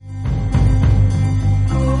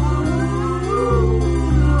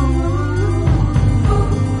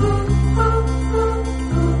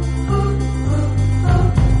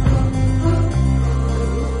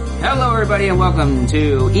and welcome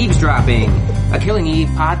to Eavesdropping, a Killing Eve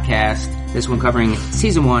podcast. This one covering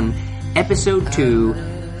Season 1, Episode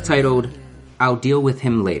 2, titled, I'll Deal With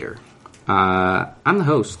Him Later. I'm the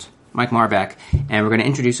host, Mike Marback, and we're going to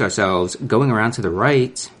introduce ourselves going around to the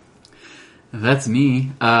right. That's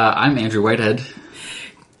me. I'm Andrew Whitehead.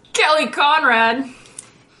 Kelly Conrad.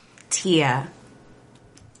 Tia.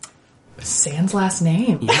 Sans last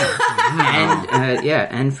name. Yeah.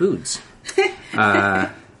 And foods.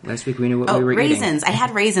 Last week we knew what we were raisins. eating. I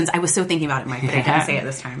had raisins. I was so thinking about it, Mike, but I didn't say it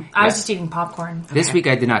this time. I was just eating popcorn. This week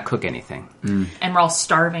I did not cook anything. And we're all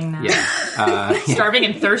starving now. Yeah. Starving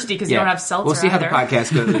and thirsty because you don't have seltzer. We'll see how either. the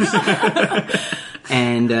podcast goes.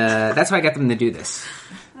 And that's how I got them to do this.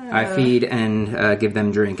 I feed and give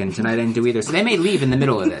them drink, and tonight I didn't do either. So they may leave in the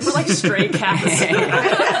middle of this. We're like stray cats.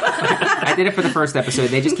 I did it for the first episode.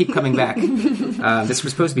 They just keep coming back. This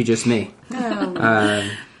was supposed to be just me.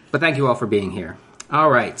 But thank you all for being here. All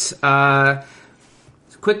right.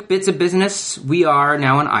 Quick bits of business. We are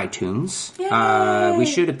now on iTunes. We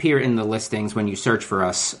should appear in the listings when you search for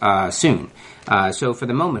us soon. So for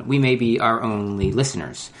the moment, we may be our only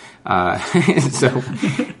listeners. So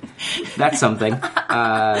that's something.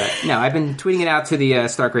 No, I've been tweeting it out to the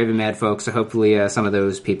Starkraven Mad folks, so hopefully some of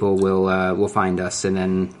those people will find us, and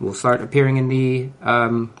then we'll start appearing in the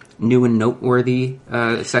new and noteworthy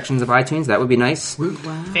sections of iTunes. That would be nice.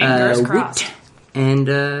 Fingers crossed. And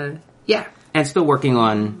and still working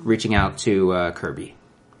on reaching out to Kirby.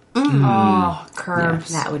 Oh,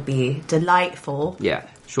 Curbs. That would be delightful. Yeah,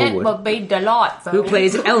 sure It would. would be delightful. Who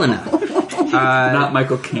plays Elena? Not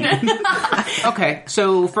Michael Caine. Okay,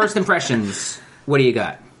 so first impressions. What do you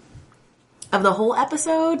got? Of the whole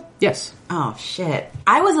episode? Yes. Oh, shit.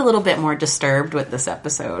 I was a little bit more disturbed with this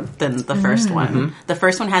eepisode than the first one. The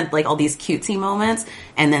first one had, like, all these cutesy moments,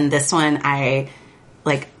 and then this one, I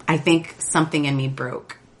think something in me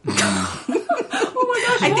broke. Oh my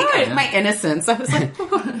gosh, I think my innocence. I was like,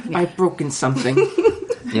 I've broken something.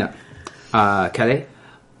 Yeah. Kelly?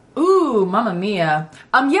 Ooh, Mamma Mia.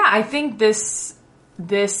 I think this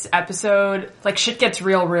episode, like, shit gets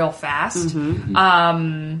real fast.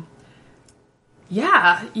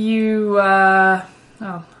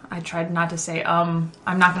 I tried not to say I'm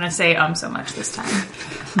not going to say so much this time.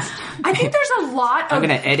 I think there's a lot of... I'm going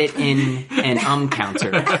to edit in an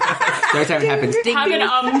counter. Every time it happens. Ding, Have ding.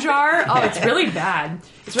 an jar? Oh, it's really bad.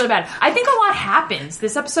 It's really bad. I think a lot happens.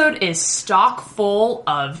 This episode is stock full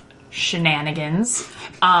of shenanigans.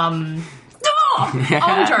 Jar,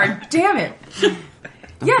 damn it.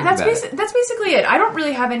 Yeah, that's basically it. I don't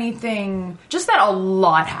really have anything, just that a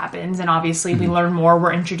lot happens, and obviously we learn more.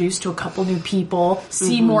 We're introduced to a couple new people,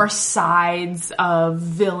 see more sides of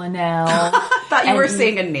Villanelle. I thought you were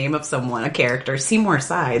saying a name of someone, a character. Seymour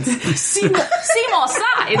Sides. Seymour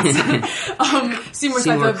sides. Seymour sides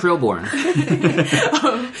Seymour of Krillborn.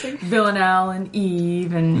 Villanelle and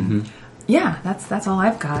Eve, and yeah, that's all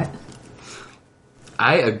I've got.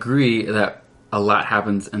 I agree that a lot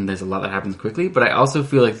happens, and there's a lot that happens quickly, but I also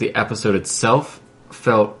feel like the episode itself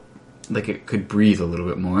felt like it could breathe a little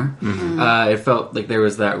bit more. It felt like there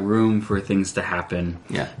was that room for things to happen.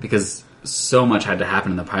 Yeah. Because so much had to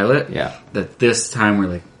happen in the pilot. Yeah. That this time we're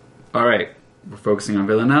like, all right, we're focusing on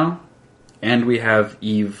Villanelle, and we have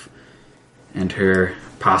Eve and her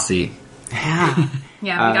posse. Yeah.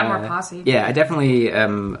 Yeah, we got more posse. Yeah, I definitely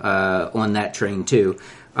am on that train too.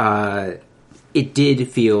 It did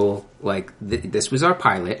feel like this was our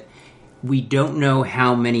pilot. We don't know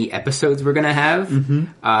how many episodes we're going to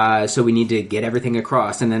have, so we need to get everything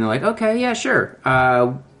across. And then they're like, okay, yeah, sure.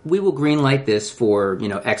 We will greenlight this for,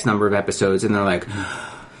 X number of episodes. And they're like,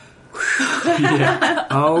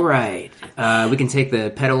 all right. We can take the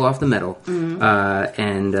pedal off the metal.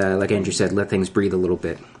 And like Andrew said, let things breathe a little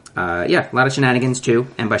bit. A lot of shenanigans too.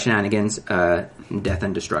 And by shenanigans, death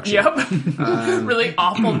and destruction. Yep. Really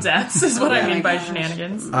awful deaths is what I mean by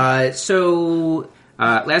shenanigans. So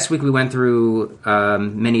last week we went through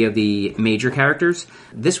many of the major characters.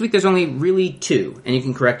 This week there's only really two, and you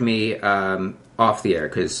can correct me off the air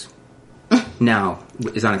because now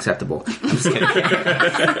is unacceptable. I'm just kidding.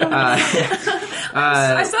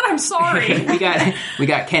 I said I'm sorry. we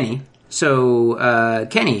got Kenny. So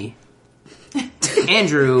Kenny,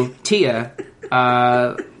 Andrew, Tia.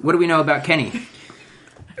 What do we know about Kenny?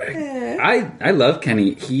 I love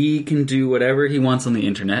Kenny. He can do whatever he wants on the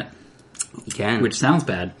internet. He can. Which sounds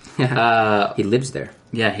bad. He lives there.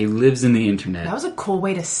 Yeah, he lives in the internet. That was a cool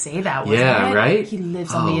way to say that, wasn't Yeah, it? right? He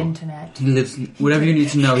lives on the internet. He lives... Whatever you need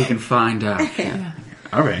to know, he can find out. Yeah.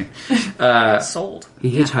 All right. Sold.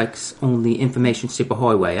 He hitchhikes on the information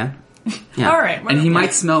superhighway, yeah? All right. And he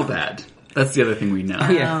might smell bad. That's the other thing we know.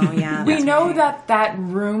 Yeah. Oh, yeah. We that's know right. that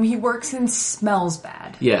room he works in smells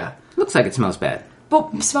bad. Yeah. Looks like it smells bad.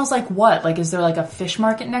 But smells like what? Like, is there like a fish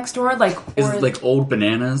market next door? Like, Is or it like old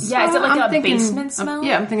bananas? yeah, is it like I'm a thinking- basement smell?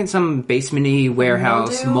 Yeah, I'm thinking some basement-y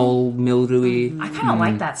warehouse, Mildew? mold, mildewy. I kind of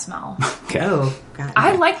like that smell. Okay. Oh, God.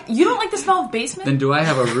 You don't like the smell of basement? Then do I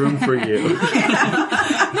have a room for you?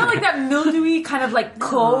 No, like that mildewy kind of like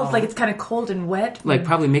cold, like it's kind of cold and wet. Like,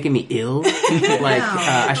 probably making me ill. Like,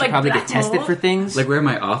 I should Like probably black get tested mold? for things. Like where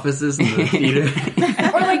my office is in the theater?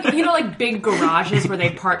 Or like, like big garages where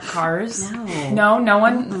they park cars. No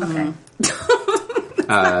one? Okay.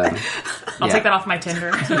 I'll take that off my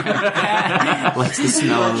Tinder. Likes the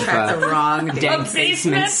smell of That's the wrong day. dank Of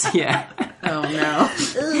basement? basements. Yeah. Oh, no.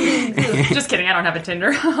 Just kidding, I don't have a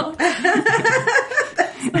Tinder.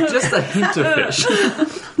 Just a hint of fish.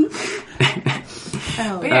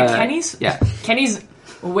 But yeah, Kenny's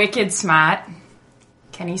wicked smart.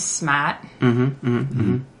 Kenny's smart. Your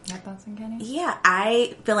thoughts on Kenny? Yeah,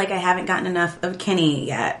 I feel like I haven't gotten enough of Kenny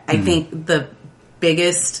yet. I think the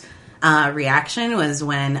biggest reaction was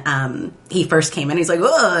when he first came in. He's like,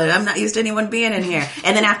 "Oh, I'm not used to anyone being in here."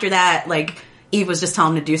 And then after that, like, Eve was just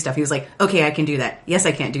telling him to do stuff. He was like, "Okay, I can do that. Yes,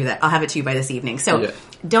 I can't do that. I'll have it to you by this evening." So, Yeah.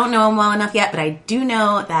 don't know him well enough yet, but I do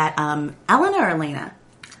know that Elena or Elena?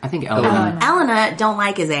 I think Elena. Elena don't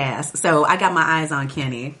like his ass, so I got my eyes on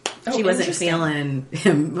Kenny. She wasn't interesting. feeling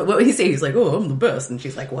him. But what would he say? He's like, "Oh, I'm the best," and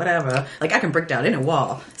she's like, "Whatever. Like, I can break down any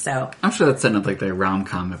wall." So, I'm sure that's setting up like their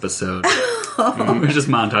rom-com episode. It's just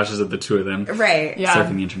montages of the two of them right, Yeah.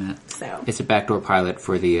 surfing the internet. So, It's a backdoor pilot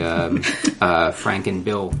for the Frank and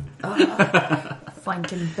Bill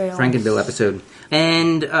episode.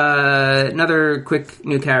 And another quick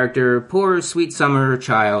new character, poor sweet summer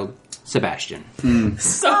child, Sebastian.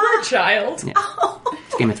 Summer child.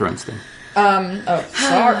 It's Game of Thrones thing.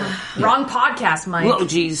 Sorry. Wrong podcast, Mike. Oh,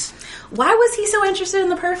 jeez. why was he so interested in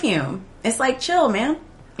the perfume? It's like, chill, man.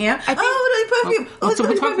 Yeah. think- perfume. We'll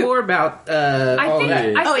talk more about I think,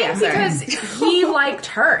 yeah, sorry. because he liked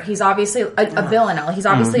her. He's obviously a Villanelle. He's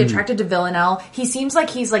obviously attracted to Villanelle. He seems like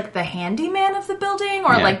he's like the handyman of the building,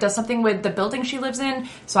 or Yeah. like does something with the building she lives in.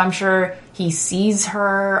 So I'm sure he sees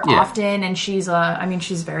her Yeah. often, and she's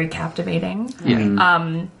she's very captivating.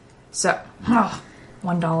 Yeah. So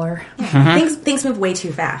 $1. Things move way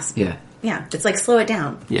too fast. Yeah. Yeah, it's like slow it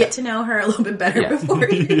down. Yeah. Get to know her a little bit better Yeah. before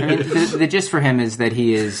you. I mean, the gist for him is that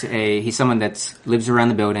he's someone that lives around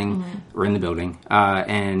the building or in the building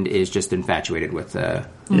and is just infatuated with her.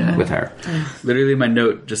 Literally, my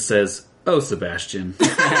note just says, "Oh, Sebastian."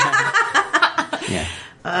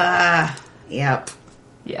 Yeah. Yep.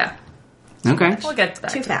 Yeah, Okay. we'll get to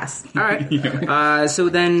that. Too fast. All right. So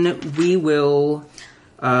then we will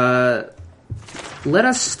let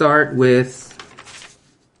us start with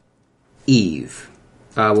Eve.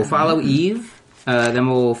 We'll follow Eve, then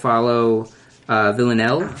we'll follow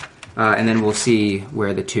Villanelle, and then we'll see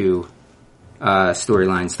where the two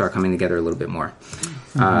storylines start coming together a little bit more.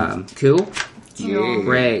 Cool? Yeah.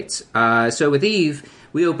 Great. So with Eve,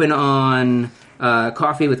 we open on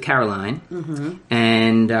Coffee with Caroline,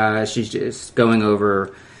 and she's just going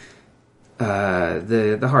over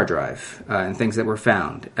the hard drive and things that were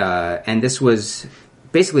found. And this was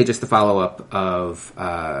basically just the follow-up of...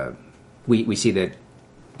 we see that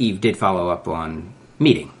Eve did follow up on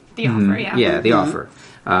meeting. The offer, yeah. Yeah, the offer.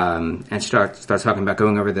 And starts talking about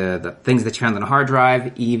going over the things that you found on the hard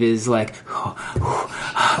drive. Eve is like, Oh,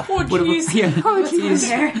 what do we- jeez. yeah, oh, jeez.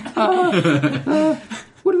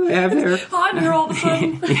 What do I have there? I'm here all of a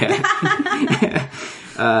sudden.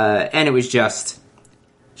 Yeah. And it was just,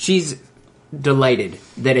 she's delighted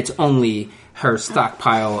that it's only her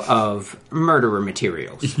stockpile of murderer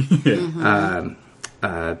materials.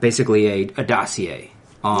 Basically a dossier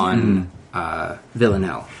on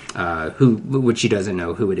Villanelle, which she doesn't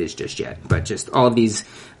know who it is just yet, but just all of these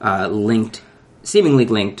seemingly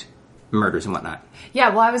linked murders and whatnot. Yeah,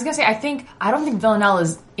 well, I was gonna say, I don't think Villanelle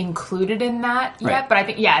is included in that yet, Right. but I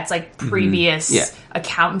think, it's like previous Yeah.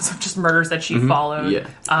 accounts of just murders that she followed Yeah.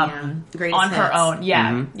 Greatest on her hits. own.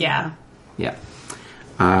 Yeah, yeah. Yeah.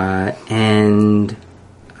 And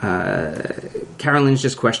Carolyn's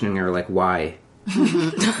just questioning her, like, why?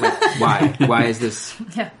 Like, why? Why is this?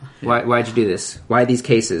 Yeah. Why'd you do this? Why these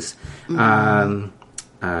cases? And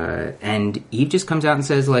Eve just comes out and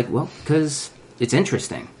says, like, well, because it's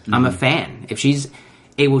interesting. I'm a fan. If she's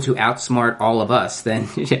able to outsmart all of us, then,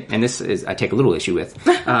 and this is, I take a little issue with,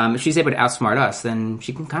 if she's able to outsmart us, then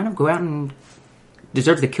she can kind of go out and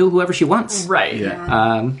deserve to kill whoever she wants. Right. Yeah.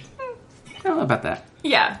 I don't know about that.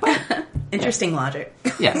 Yeah. Interesting logic.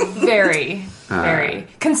 Yeah. Very.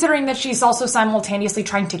 Considering that she's also simultaneously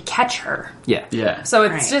trying to catch her. Yeah. Yeah. So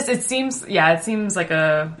it's it seems like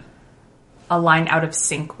a line out of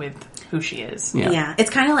sync with who she is. Yeah. It's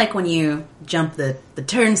kind of like when you jump the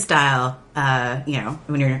turnstile,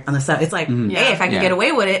 when you're on the side. It's like, hey, if I can get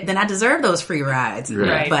away with it, then I deserve those free rides.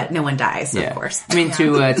 Right. But no one dies, of course. I mean,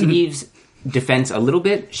 to Eve's defense a little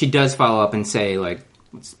bit, she does follow up and say, like,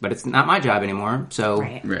 but it's not my job anymore, so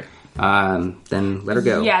Right. then let her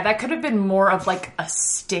go. Yeah, that could have been more of like a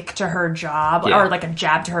stick to her job Yeah. or like a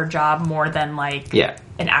jab to her job more than like Yeah.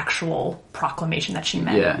 an actual proclamation that she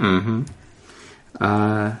meant.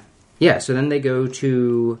 Yeah. So then they go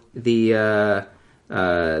to the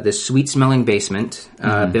sweet smelling basement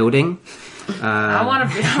building. I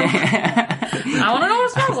want to know what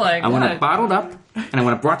it smells like. I want it bottled up and I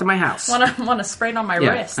want it brought to my house. I want to spray it on my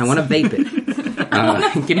wrist. I want to vape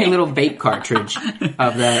it. Give me a little vape cartridge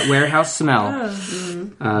of that warehouse smell.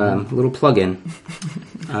 Little plug-in.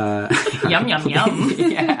 Yum, yum, yum.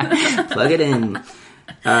 Yeah, plug it in.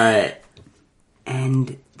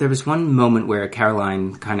 And there was one moment where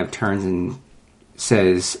Caroline kind of turns and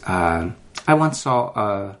says, I once saw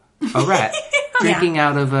a rat drinking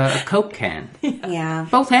out of a Coke can. Yeah.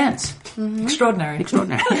 Both hands. Extraordinary.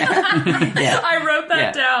 Extraordinary. Yeah. I wrote that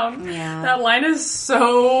Yeah. down. Yeah. That line is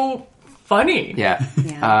so funny. Yeah.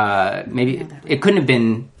 Yeah. Maybe it couldn't have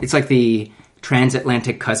been. It's like the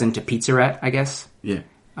transatlantic cousin to Pizza Rat, I guess. Yeah.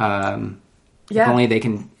 If only they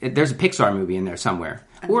can. There's a Pixar movie in there somewhere,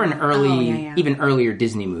 or an early, even earlier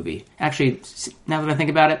Disney movie. Actually, now that I think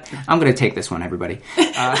about it, I'm going to take this one, everybody.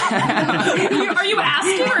 Are you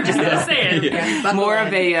asking or just going to say it? Yeah. More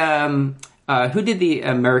of a. Who did the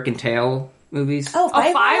American Tail movies? Oh,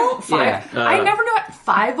 Five. Yeah. I never knew it.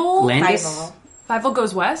 Fievel? Landis. Fievel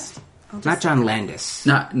Goes West? Not John Landis.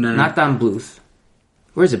 No. Not Don Bluth.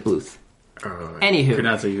 Where's it Bluth? Anywho, could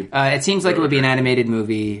not say you- it seems like it would be an animated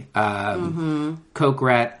movie. Coke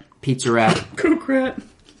Rat, Pizza Rat. Coke rat.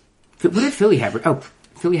 What did Philly have? Oh,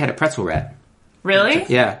 Philly had a pretzel rat. Really?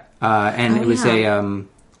 Yeah, and it was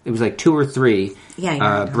it was like 2 or 3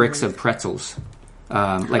 bricks of pretzels.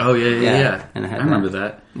 Like, Oh yeah. And it had I remember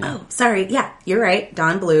that. Oh, sorry. Yeah, you're right.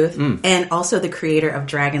 Don Bluth. And also the creator of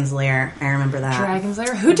Dragon's Lair. I remember that. Dragon's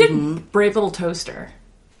Lair? Who did Brave Little Toaster?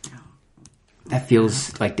 That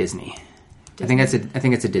feels like Disney. I think it's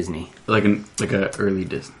a Disney. Like a early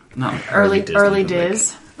Disney. Not like Early Disney, but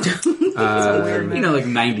Diz. like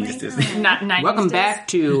 90s Disney. Not 90s Welcome Diz. back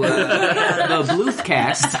to the Bluth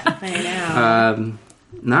cast. I know.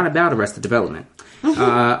 Not about Arrested Development.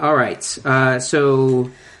 All right.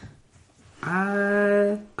 So,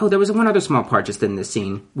 there was one other small part just in this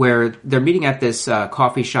scene where they're meeting at this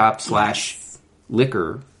coffee shop /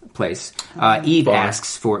 liquor place. Eve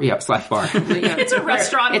asks for slash bar. It's a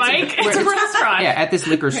restaurant, Mike. It's a restaurant. Yeah, at this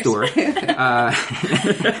liquor store.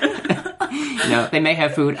 They may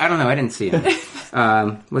have food. I don't know. I didn't see it.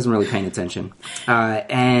 Wasn't really paying attention.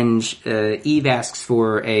 And Eve asks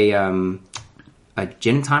for a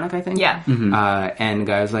gin and tonic, I think. Yeah. And the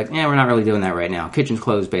guy was like, "Yeah, we're not really doing that right now. Kitchen's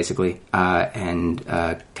closed, basically." And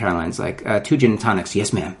Caroline's like, 2 gin and tonics,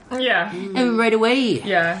 yes, ma'am. Yeah. And right away.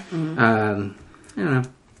 Yeah. I don't know.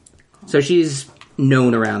 So she's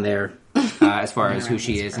known around there as far as who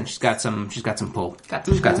she is, and she's got some pull.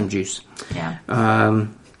 She's got some juice. Yeah.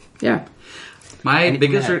 Yeah.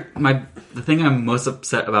 The thing I'm most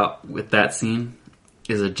upset about with that scene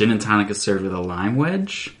is a gin and tonic is served with a lime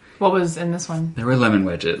wedge. What was in this one? There were lemon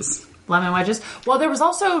wedges. Lemon wedges? Well, there was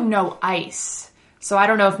also no ice. So I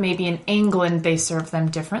don't know if maybe in England they serve them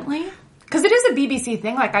differently. Because it is a BBC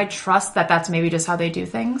thing. Like, I trust that that's maybe just how they do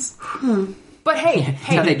things. But hey. That's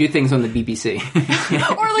how they do things on the BBC.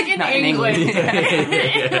 Or like in Not in England. They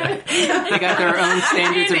got their own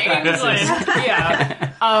standards In and practices. England.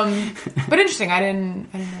 Yeah. But interesting. I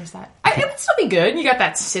didn't notice that. It would still be good. You got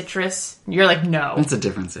that citrus. You're like, no. It's a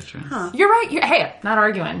different citrus. You're right. Hey, not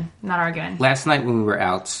arguing. Last night when we were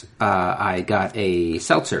out, I got a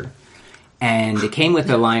seltzer, and it came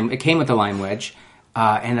with a lime. It came with a lime wedge,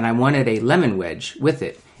 and then I wanted a lemon wedge with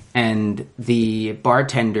it. And the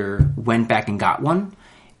bartender went back and got one.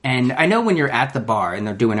 And I know when you're at the bar and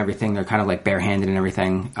they're doing everything, they're kind of like barehanded and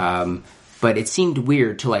everything. But it seemed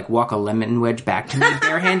weird to like walk a lemon wedge back to me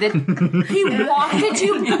barehanded. He walked it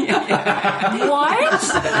you. What?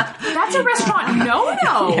 That's a restaurant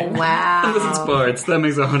no-no. Wow. Unless it's Bards. That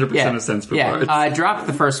makes 100% of sense for Bards. I dropped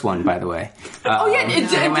the first one, by the way.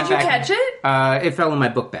 Did you catch it? It fell in my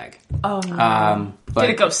book bag. Oh, no. But,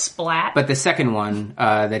 did it go splat? But the second one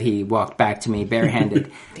that he walked back to me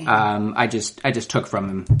barehanded, I just took from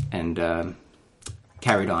him and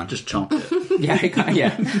carried on. Just chomped it. Yeah.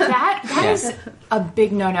 That is a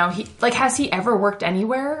big no-no. Has he ever worked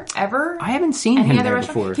anywhere ever? I haven't seen him there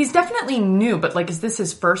before. He's definitely new, but is this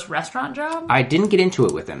his first restaurant job? I didn't get into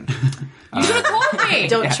it with him. You should have told me.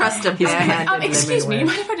 Don't trust him. Excuse me.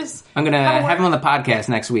 Mind if I just? I'm gonna have him on the podcast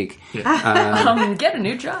next week. Get a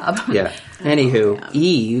new job. Yeah. Anywho,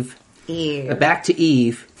 Eve. Back to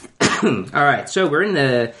Eve. All right. So we're in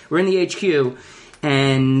the HQ,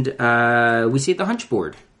 and we see the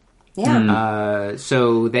hunchboard. Yeah.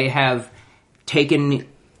 So they have taken,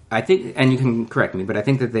 I think, and you can correct me, but I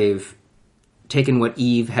think that they've taken what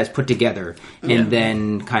Eve has put together and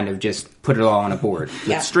then kind of just put it all on a board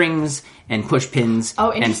with strings and push pins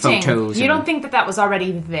and photos. You don't think that was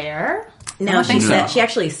already there? No, she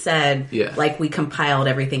actually said, we compiled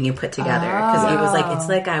everything you put together. Because Eve was like, it's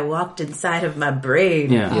like I walked inside of my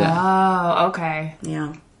brain. Yeah. Oh, okay.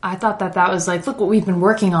 Yeah. I thought that was look what we've been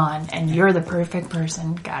working on, and you're the perfect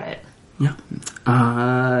person. Got it. Yeah.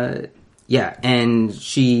 Yeah, and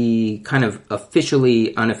she kind of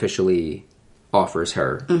unofficially offers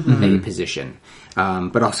her a position,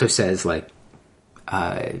 but also says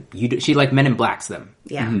she Men in Blacks them.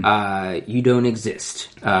 Yeah. You don't exist.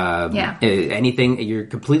 Anything, you're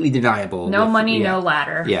completely deniable. No money, no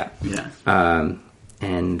ladder. Yeah. Yeah.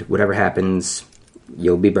 And whatever happens,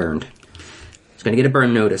 you'll be burned. She's going to get a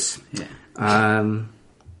burn notice. Yeah.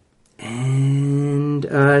 And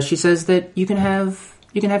she says that you can have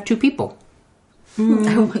 2 people.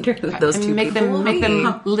 I wonder who those 2 make people will them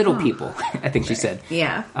be. little people. I think she said.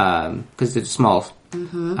 Yeah. Because it's a small,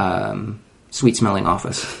 sweet smelling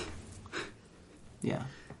office. Yeah.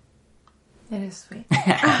 It is sweet.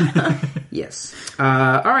 Yes. All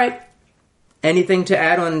right. Anything to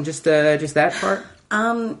add on just that part?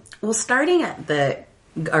 Well,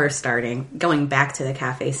 going back to the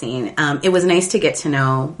cafe scene, it was nice to get to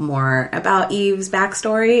know more about Eve's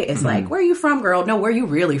backstory. It's like, where are you from, girl? No, where are you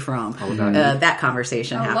really from? That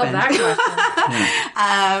conversation happened. I love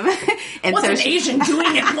that question. And What's an Asian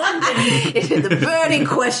doing in London? The burning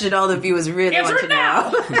question all the viewers really want to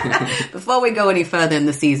know. Before we go any further in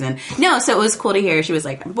the season. No, so it was cool to hear. She was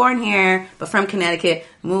like, I'm born here, but from Connecticut,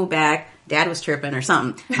 moved back. Dad was tripping or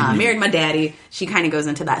something. Married my daddy. She kind of goes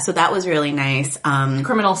into that. So that was really nice.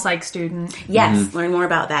 Criminal psych student. Yes, learn more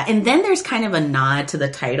about that. And then there's kind of a nod to the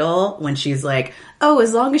title when she's like, oh,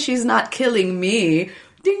 as long as she's not killing me.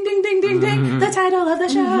 Ding, ding, ding, ding, ding. The title of the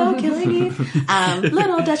show, Killing Eve.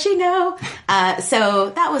 Little does she know.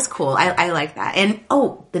 So that was cool. I like that. And,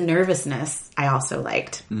 the nervousness I also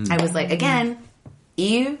liked. I was like, again,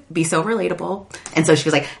 Eve, be so relatable. And so she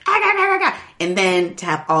was like, and then to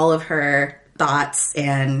have all of her thoughts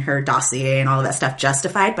and her dossier and all of that stuff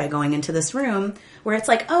justified by going into this room where it's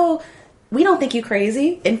like, oh, we don't think you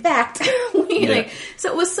crazy. In fact, so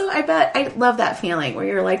it was I love that feeling where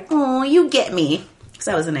you're like, oh, you get me.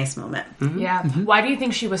 So that was a nice moment. Yeah. Why do you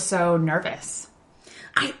think she was so nervous?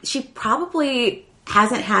 She probably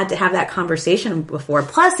hasn't had to have that conversation before.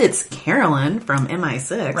 Plus, it's Carolyn from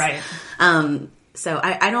MI6. Right. So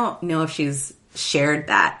I don't know if she's shared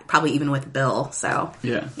that, probably even with Bill. So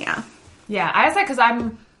Yeah. I asked that because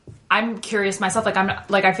I'm curious myself.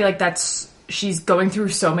 I feel like she's going through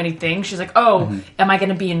so many things. She's like, am I going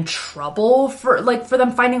to be in trouble for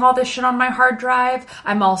them finding all this shit on my hard drive?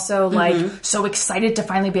 I'm also so excited to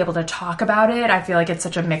finally be able to talk about it. I feel like it's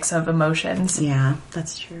such a mix of emotions. Yeah,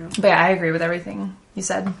 that's true. But yeah, I agree with everything you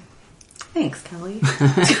said. Thanks, Kelly.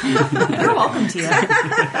 You're welcome,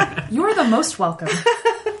 Tia. You're the most welcome.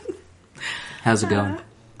 How's it going? What?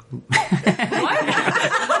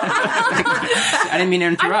 I didn't mean to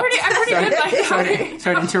interrupt. I'm pretty good.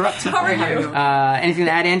 Sorry to interrupt. How are you? Anything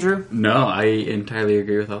to add, Andrew? No, I entirely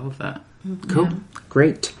agree with all of that. Cool. Yeah.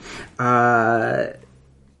 Great.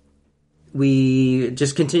 We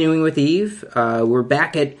just continuing with Eve. We're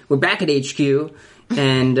back at HQ,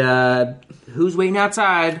 and who's waiting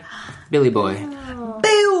outside? Billy Boy.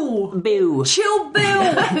 Bill. Boo. Chill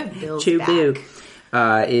Bill. Chill Boo.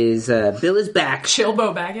 Bill is back.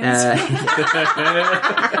 Chilbo Baggins.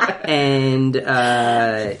 And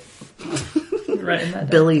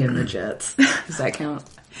Billy and the Jets. Does that count?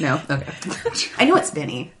 No? Okay. I know it's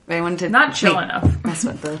Vinny, but I wanted to not chill enough. That's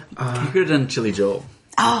what the you could have done Chili Joel.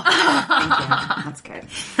 Oh, thank you. That's good.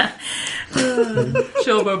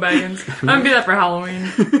 Chilbo Baggins. I'm gonna do that for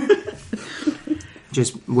Halloween.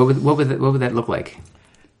 Just what would that look like?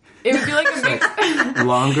 It would be like a mix.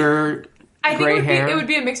 Longer. I think gray hair. It would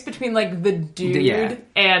be a mix between the dude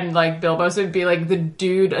and Bilbo. So it'd be the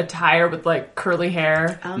dude attire with curly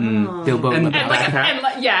hair. Oh. Bilbo and with a backpack. and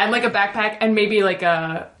a backpack and maybe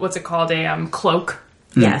a what's it called, a cloak.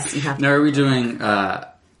 Yes, you have to. Now, are we doing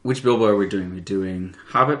which Bilbo are we doing? Are we doing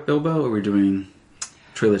Hobbit Bilbo or are we doing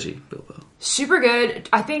trilogy Bilbo? Super good.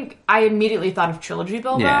 I think I immediately thought of Trilogy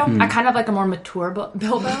Bilbo. Yeah. I kind of like a more mature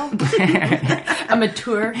Bilbo. A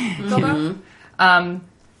mature Bilbo.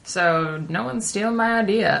 So no one's stealing my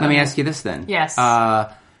idea. Let me ask you this then. Yes.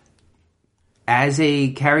 As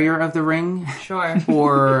a carrier of the ring, Sure.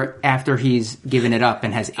 or after he's given it up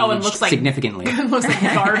and has aged and looks like- significantly. Looks like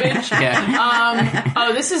garbage.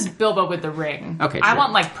 Yeah. This is Bilbo with the ring. Okay, I sure.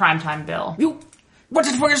 want like primetime Bill. You watch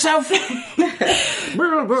it for yourself.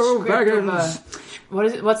 Bilbo Baggins. What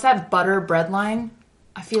is it? What's that butter bread line?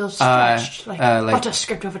 I feel stretched. Like butter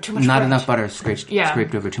scraped over too much Not bread. enough butter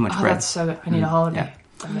scraped over too much Oh, bread. that's so good. I need a holiday.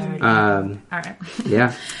 Yeah. All right.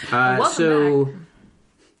 Yeah. Welcome So, back.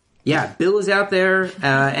 yeah, Bill is out there,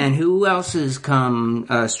 and who else has come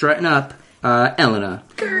strutting up? Elena.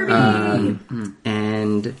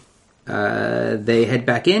 And they head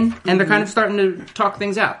back in, and they're kind of starting to talk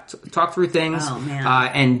things out, talk through things. Oh, man.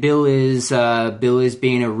 And Bill is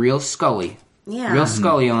being a real Scully. Yeah. Real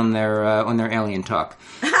Scully on their alien talk.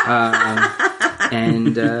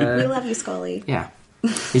 And We love you, Scully. yeah.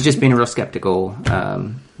 He's just being a real skeptical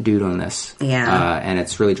dude on this. Yeah. And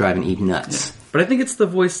it's really driving Eve nuts. But I think it's the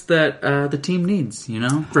voice that the team needs, you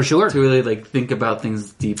know? For sure. To really, like, think about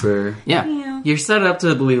things deeper. Yeah. Yeah. You're set up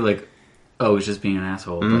to believe, like, oh, he's just being an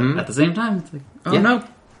asshole. But at the same time, it's like, oh, Yeah. no.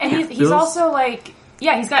 And he's Bill's- also like,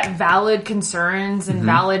 yeah, he's got valid concerns and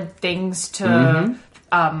valid things to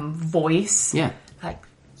voice. Yeah. Like,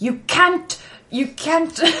 you can't. Is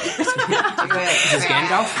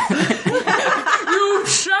Gandalf? You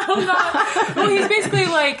shall not. Well, he's basically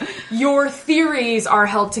like, your theories are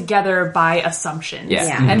held together by assumptions. Yeah.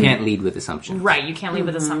 Yeah. You And can't lead with assumptions. right, you can't leave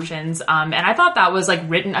with assumptions. And I thought that was like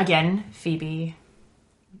written again, Phoebe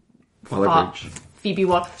Waller-Bridge.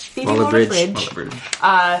 Waller-Bridge.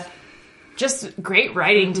 Waller-Bridge. Just great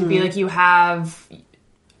writing to be like, you have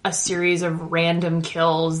a series of random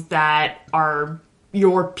kills that are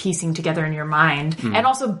you're piecing together in your mind. And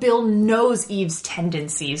also Bill knows Eve's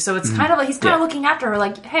tendencies. So it's kind of like he's kind of Yeah. looking after her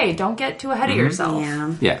like, hey, don't get too ahead of yourself.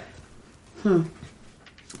 Yeah. Yeah.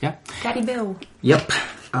 Yeah. Daddy Bill. Yep.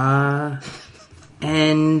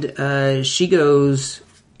 And she goes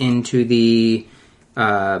into the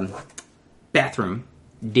bathroom,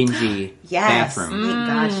 dingy Yes. bathroom. Thank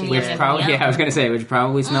God she Which did. probably, I was going to say, which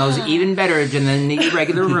probably smells even better than the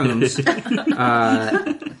regular rooms.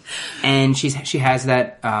 And she has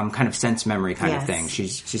that kind of sense memory kind of Yes. thing.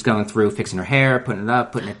 She's going through, fixing her hair, putting it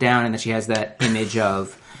up, putting it down, and then she has that image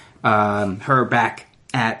of her back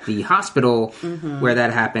at the hospital where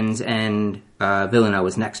that happens, and Villanelle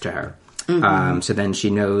was next to her. So then she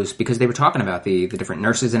knows, because they were talking about the different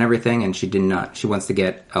nurses and everything, and she wants to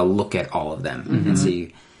get a look at all of them and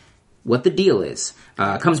see what the deal is.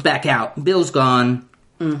 Comes back out, Bill's gone,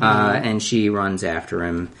 and she runs after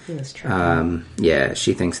him. He was tripping. Yeah,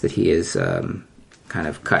 she thinks that he is kind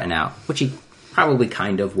of cutting out, which he probably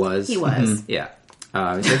kind of was. He was. Yeah.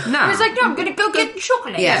 He's like, nah. He's like, no, I'm gonna go get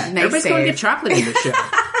chocolate. Yeah, nice Everybody's going to save. get chocolate in this show.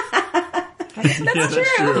 That's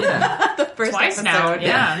true. Yeah. The first Twice now, episode.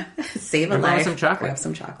 yeah. Save a Everyone life. some chocolate. Grab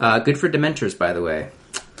some chocolate. Good for Dementors, by the way.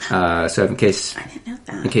 So in case I didn't know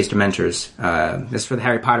that. in case Dementors, this is for the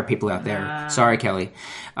Harry Potter people out there. Sorry, Kelly.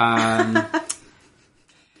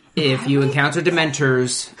 If you encounter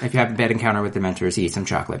Dementors, if you have a bad encounter with Dementors, eat some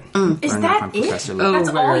chocolate. Is Learn that from it? Professor Lee. Oh, That's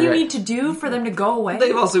all right, you right. need to do for them to go away?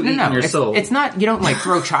 They've also eaten No, your soul. it's not. You don't like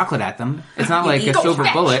throw chocolate at them. It's not like a Go silver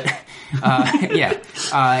fetch. bullet. Yeah,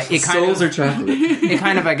 it kind Souls of are chocolate. it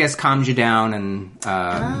kind of I guess calms you down and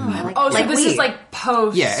Oh, so Like this weed. is like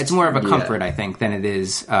post. yeah, it's more of a comfort I think than it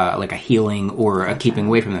is like a healing or a keeping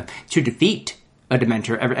away from them. To defeat a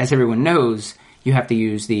Dementor, as everyone knows, you have to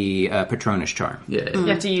use the Patronus charm. Yeah. You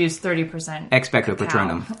have to use 30%. Expecto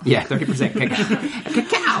Patronum. Yeah, 30% cacao.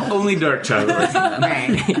 Cacao. Only dark chocolate.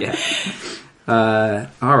 Right. Yeah.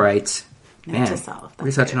 All right. Man, to solve.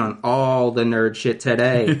 we're touching on all the nerd shit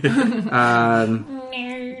today.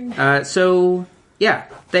 So yeah,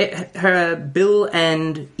 Bill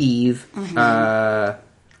and Eve kind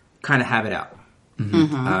of have it out.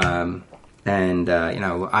 And you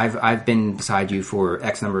know, I've been beside you for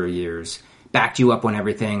X number of years, backed you up on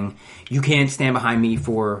everything. You can't stand behind me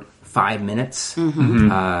for 5 minutes, and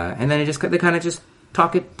then they kind of just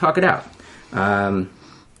talk it out.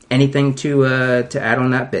 Anything to add on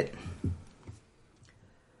that bit?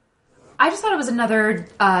 I just thought it was another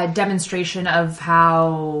demonstration of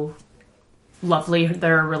how lovely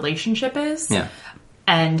their relationship is. Yeah.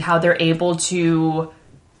 And how they're able to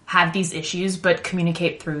have these issues but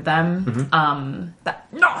communicate through them.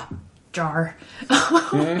 jar.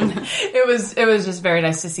 It was just very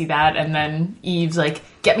nice to see that. And then Eve's like,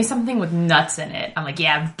 get me something with nuts in it. I'm like,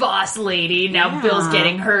 yeah, boss lady. Now Bill's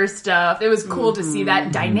getting her stuff. It was cool to see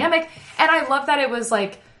that dynamic. And I love that it was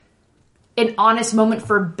like an honest moment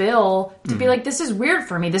for Bill to be like, this is weird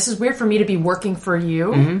for me. This is weird for me to be working for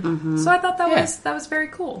you. So I thought that was very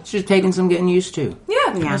cool. It's just taking some getting used to.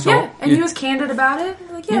 Yeah. And he was candid about it.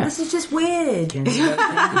 Like, this is just weird.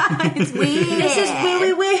 It's weird. This is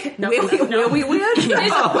really weird. No, Really weird.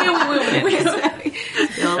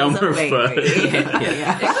 Elmer Fudd.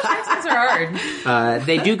 Accents are hard.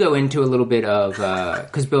 They do go into a little bit of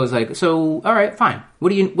because Bill is like, so all right, fine.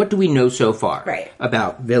 What do we know so far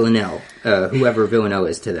about Villanelle, whoever Villanelle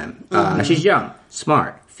is to them? She's young,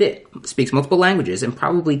 smart, fit, speaks multiple languages, and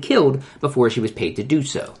probably killed before she was paid to do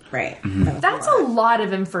so. Right. That's a lot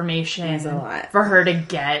of information for her to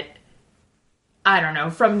get. I don't know,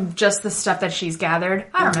 from just the stuff that she's gathered.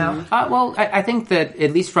 I don't know. Well, I think that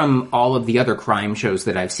at least from all of the other crime shows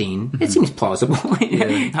that I've seen, it seems plausible.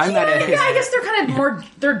 I guess they're kind of more,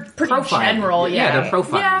 they're pretty general. Yeah, they're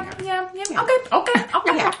profiling. Yeah. Okay.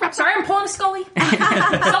 Sorry, I'm pulling a Scully.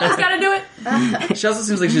 Someone's got to do it. She also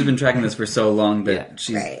seems like she's been tracking this for so long that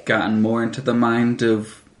she's gotten more into the mind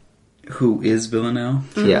of who is Villanelle.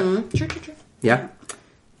 Yeah. True. Yeah.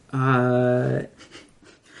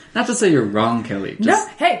 Not to say you're wrong, Kelly. No,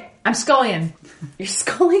 hey, I'm Scullion. You're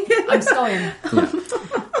scullying. I'm Scullion.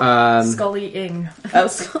 Scullying. Oh,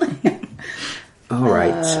 scullying. All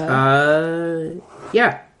right.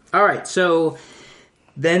 Yeah. All right. So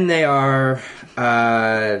then they are,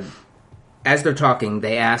 as they're talking,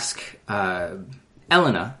 they ask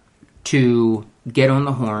Elena to get on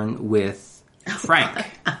the horn with Frank.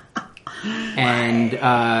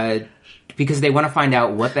 And because they want to find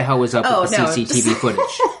out what the hell was up with the CCTV footage.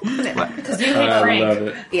 Because you hate Frank. I love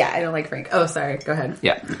it. Yeah, I don't like Frank. Oh, sorry. Go ahead.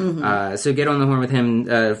 Yeah. So get on the horn with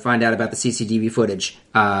him, find out about the CCTV footage.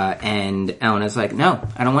 And Elena's like, no,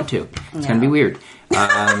 I don't want to. It's going to be weird.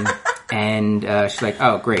 And she's like,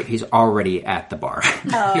 oh, great. He's already at the bar.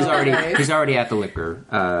 He's already at the liquor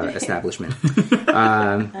establishment.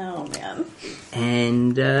 Oh, man.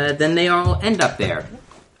 And then they all end up there.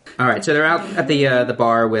 All right, so they're out at the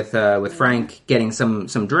bar with Frank getting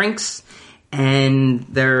some drinks, and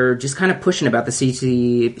they're just kind of pushing about the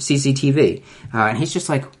CCTV. And he's just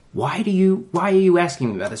like, why are you asking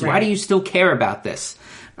me about this? Why do you still care about this?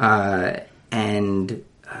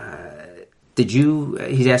 Did you?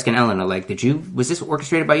 He's asking Elena, like, was this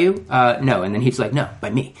orchestrated by you? No. And then he's like, no,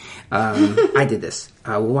 by me. I did this.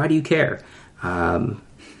 Well, why do you care?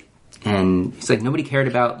 And he's like, nobody cared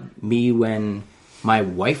about me when my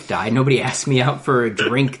wife died. Nobody asked me out for a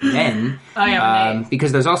drink then.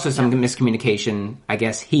 Because there's also some miscommunication. I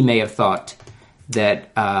guess he may have thought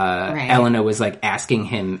that Elena was like asking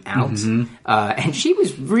him out, and she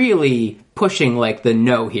was really pushing like the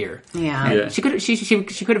no here. Yeah. She could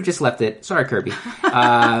have just left it. Sorry, Kirby. Could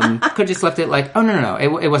have just left it like, oh no,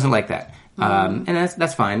 it wasn't like that. And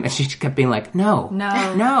that's fine. And she kept being like, no.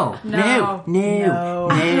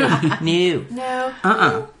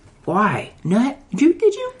 Why? No. Did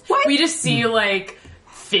you? What? We just see like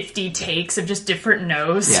 50 takes of just different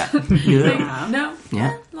no's. Yeah. No.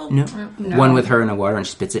 Yeah. No. One with her in the water and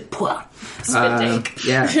she spits it. Spit take.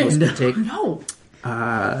 Yeah. Spit take. No.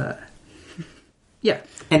 Yeah.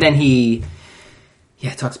 And then he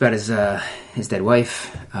talks about his dead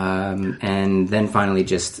wife, and then finally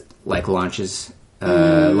just like launches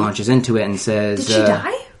into it and says, did she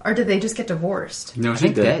die? Or did they just get divorced? No, I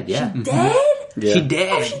think dead. Yeah. She dead? Yeah. She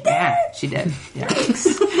dead. Oh, she dead? Yeah, she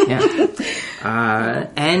dead. Yeah.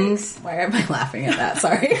 And Why am I laughing at that?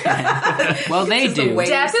 Sorry. well, they do.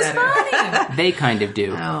 Death is funny. They kind of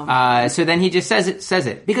do. Oh. So then he just says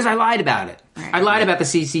it because I lied about it. Right. I lied about the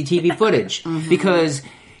CCTV footage because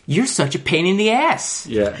you're such a pain in the ass.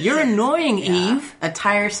 Yeah. You're annoying, Eve. A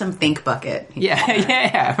tiresome think bucket.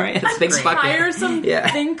 Yeah, right. That's think bucket. Tiresome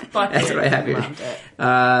think bucket. That's what I have here. Loved it.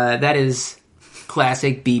 That is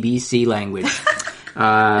classic BBC language. Is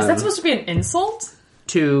that supposed to be an insult?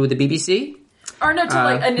 To the BBC? Or no, to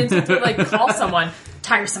like an insult to like call someone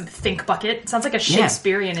tiresome think bucket. Sounds like a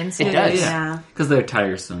Shakespearean insult. It does. Yeah. Because they're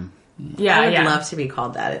tiresome. Yeah, I would love to be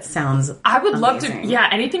called that. It sounds I would love amazing. to. Yeah,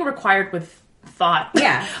 anything required with thought.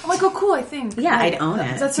 Yeah. I'm like, oh, cool. I think. Yeah, I'd own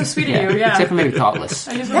it. That's so sweet of you. Yeah. Except for maybe thoughtless.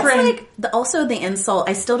 I just That's brain. like also the insult.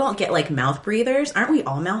 I still don't get like mouth breathers. Aren't we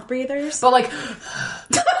all mouth breathers? But like,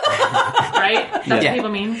 right? That's what Yeah. people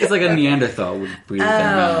mean. It's like a Neanderthal would breathe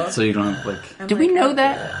their mouth, so you don't have like. Do we know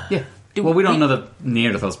that? Yeah. Well, we don't know the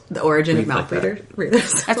Neanderthals. The origin of breathe mouth like that.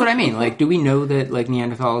 breathers. That's what I mean. Like, do we know that like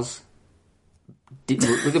Neanderthals?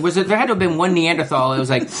 There had to have been one Neanderthal that was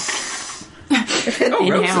like,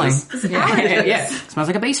 Inhaling. Yeah. Smells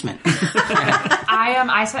like a basement.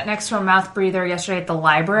 I sat next to a mouth breather yesterday at the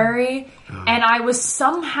library, and I was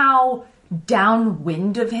somehow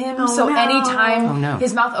downwind of him. Anytime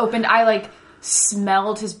his mouth opened, I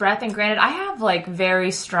smelled his breath. And granted, I have a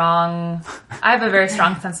very strong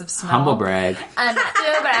sense of smell. Humble brag. And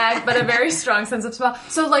but a very strong sense of smell.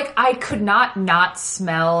 So I could not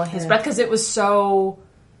smell his breath because it was so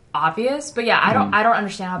obvious. But yeah, I don't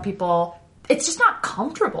understand how people. It's just not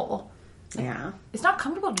comfortable. Yeah, it's not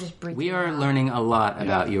comfortable to just breathe. We are learning a lot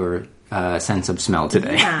about your sense of smell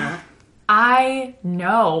today. Yeah. I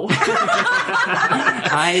know.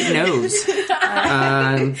 I knows.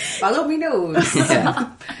 Follow me nose.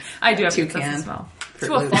 Yeah. I do have Two a sense can. of smell.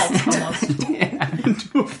 To a fault, almost.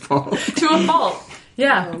 To a fault. To a fault.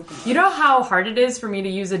 Yeah. You know how hard it is for me to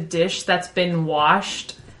use a dish that's been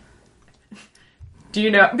washed? Do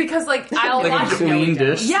you know? Because I'll wash a clean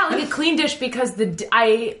dish? Yeah, like a clean dish because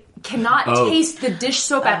I cannot taste the dish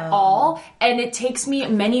soap at all, and it takes me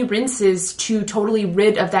many rinses to totally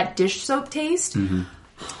rid of that dish soap taste. Mm-hmm.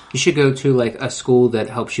 You should go to a school that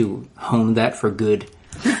helps you hone that for good,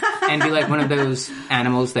 and be one of those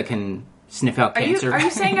animals that can sniff out cancer. Are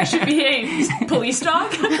you saying I should be a police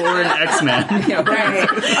dog? Or an X-Men. Right.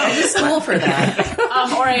 I was school for that.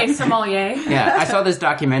 Or a sommelier? Yeah, I saw this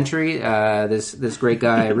documentary. This great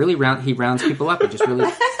guy he rounds people up and just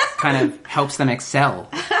really kind of helps them excel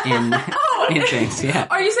in things. Yeah.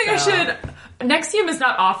 Are you saying I should? Nexium is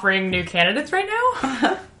not offering new candidates right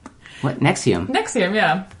now. What, Nexium? Nexium,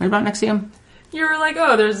 yeah. What about Nexium? You're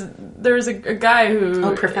there's a guy who...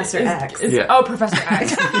 Oh, Professor X. Oh, Professor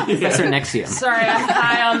X. Professor Nexium. Sorry, I'm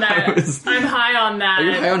high on that. I'm high on that. Are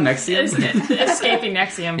you high on Nexium? Escaping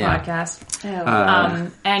Nexium podcast.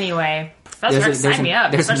 Anyway, Professor There's X, sign me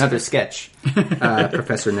up. There's another sketch.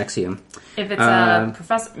 Professor Nexium. If it's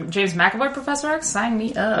Professor James McAvoy Professor X, sign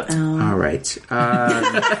me up. All right.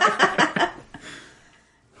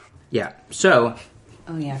 Yeah. So...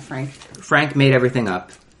 Oh, yeah, Frank made everything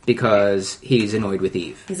up because he's annoyed with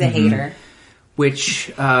Eve. He's a hater.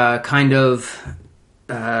 Which kind of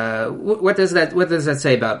what does that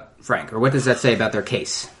say about Frank, or what does that say about their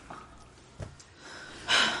case?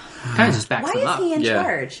 Kind of just backs Why them up. is he in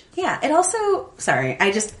charge? Yeah, it also... Sorry,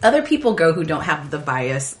 other people go who don't have the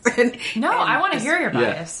bias. I want to hear your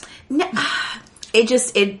bias. No,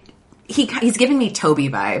 he's giving me Toby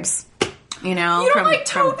vibes. You know, You don't like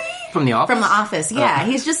Toby? From The Office? From The Office, yeah.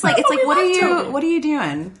 He's just it's what are you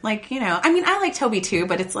doing? I mean, I like Toby too,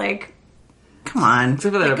 but it's come on.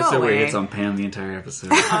 Except for that go episode where he away. hits on Pam the entire episode.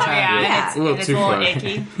 Oh, yeah. It's a little It's too a little far.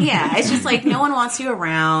 icky. Yeah, it's just no one wants you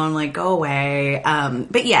around, go away.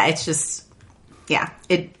 But yeah, it's just,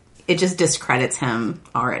 it just discredits him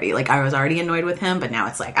already. I was already annoyed with him, but now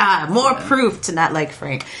it's more proof to not like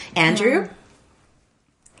Frank. Andrew?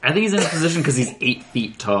 I think he's in a position because he's 8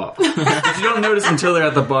 feet tall. You don't notice until they're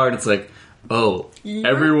at the bar, and it's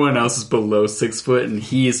everyone else is below 6 foot, and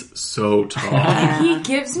he's so tall. He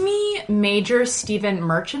gives me major Stephen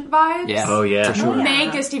Merchant vibes. Yeah. Oh, yeah.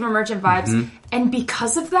 Mega Stephen Merchant vibes. And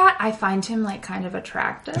because of that, I find him kind of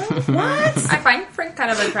attractive. What? I find Frank kind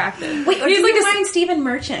of attractive. Wait, he's do you find Stephen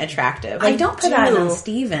Merchant attractive? I don't put that do. on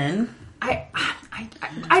Stephen. I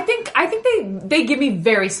think they give me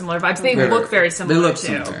very similar vibes. They look very similar. They look too.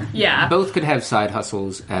 similar. Yeah. Both could have side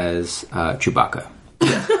hustles as Chewbacca.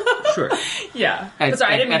 Sure. Yeah. At- But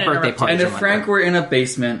sorry, I didn't mean at to birthday interrupt. parties. And if Frank were in a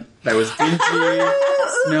basement that was dingy,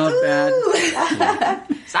 smelled bad,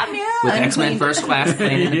 Stop me. With X-Men First Class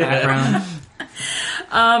playing in the background.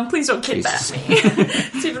 Please don't kidnap me.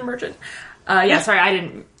 Stephen Merchant.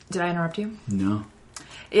 Sorry, did I interrupt you? no.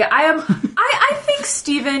 Yeah, I am. I think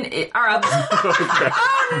Steven.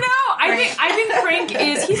 Oh no! I think Frank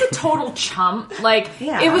he's a total chump.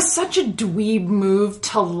 It was such a dweeb move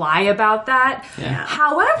to lie about that. Yeah.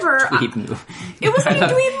 However, Dweeb move. it was like a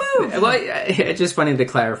dweeb move. Well, it's just funny to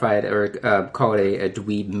clarify it or call it a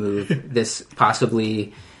dweeb move. This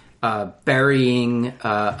possibly burying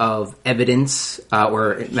of evidence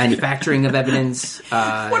or manufacturing of evidence. What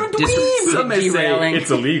a dweeb! Some may say derailing.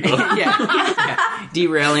 it's illegal.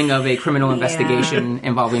 Derailing of a criminal investigation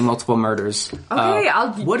involving multiple murders. Okay,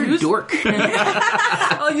 what a dork.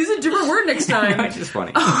 I'll use a different word next time. It's just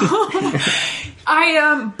funny.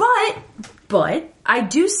 But I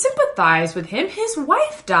do sympathize with him. His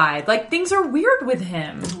wife died. Things are weird with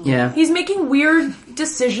him. Yeah. He's making weird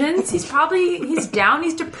decisions. He's down,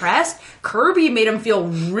 he's depressed. Kirby made him feel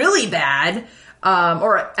really bad.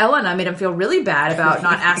 or Elena made him feel really bad about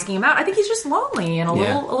not asking him out. I think he's just lonely and a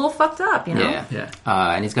little fucked up, you know? Yeah.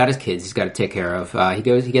 And he's got his kids he's got to take care of. He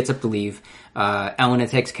gets up to leave. Elena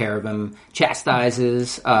takes care of him,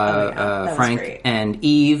 chastises Frank great. and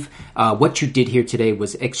Eve. What you did here today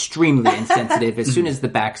was extremely insensitive. As soon as the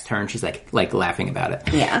back's turned, she's like laughing about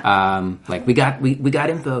it. Yeah. Like we got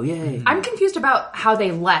info. Yay. I'm confused about how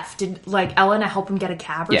they left. Did like Elena help him get a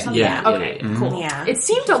cab or something? Yeah. Okay, cool. Yeah. It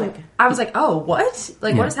seemed I was like, oh, what?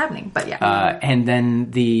 Like, what is happening? But yeah. And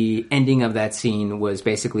then the ending of that scene was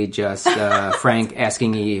basically just Frank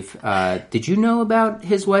asking Eve, did you know about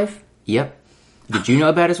his wife? Yep. Did you know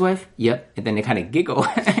about his wife? Yep. And then they kind of giggle.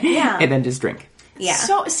 Yeah. And then just drink. Yeah.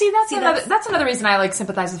 So that's another reason I like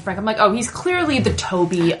sympathize with Frank. I'm like, oh, he's clearly the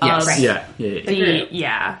Toby of Yes. Yeah.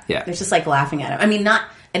 Yeah. They're just like laughing at him. I mean,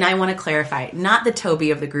 and I want to clarify, not the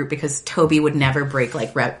Toby of the group, because Toby would never break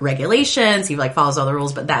like regulations. He like follows all the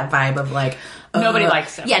rules, but that vibe of like Nobody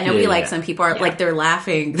likes him. Yeah, nobody Yeah, likes yeah. him. People are like they're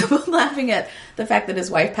laughing, laughing at the fact that his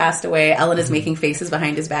wife passed away. Ellen is making faces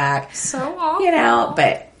behind his back. So awful. You know,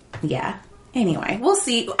 but yeah. Anyway, we'll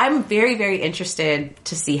see. I'm very, very interested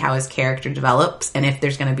to see how his character develops and if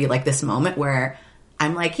there's going to be like this moment where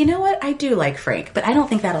I'm like, you know what? I do like Frank, but I don't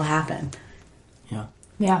think that'll happen. Yeah.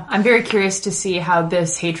 Yeah, I'm very curious to see how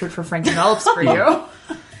this hatred for Frank develops for you.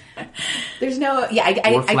 There's no, yeah,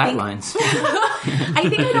 Or flat I think, lines. I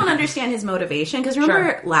think I don't understand his motivation because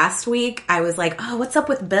remember last week I was like, oh, what's up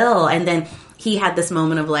with Bill? And then he had this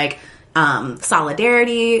moment of like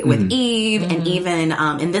solidarity with Eve, and even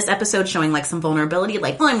in this episode showing like some vulnerability,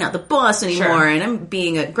 like, well, I'm not the boss anymore, and I'm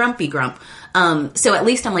being a grumpy grump. So at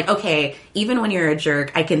least I'm like, okay, even when you're a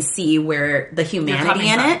jerk, I can see where the humanity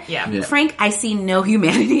in from. it. Yeah. Frank, I see no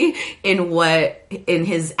humanity in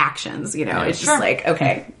his actions. You know, it's just like,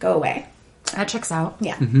 okay, go away. That checks out.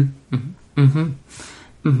 Yeah.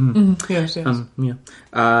 Yes. Yeah.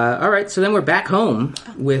 All right. So then we're back home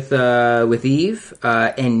with Eve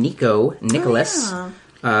and Nicholas,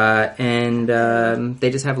 and they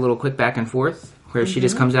just have a little quick back and forth where she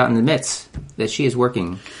just comes out and admits that she is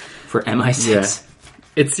working for MI6. Yeah.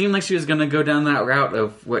 It seemed like she was going to go down that route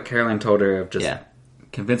of what Caroline told her of just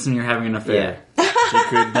convincing you're having an affair. She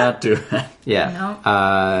could not do that.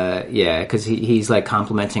 Yeah. Yeah, because he's like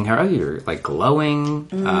complimenting her. Oh, you're like glowing.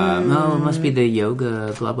 Oh, it must be the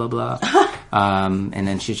yoga, blah, blah, blah. And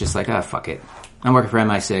then she's just like, oh, fuck it. I'm working for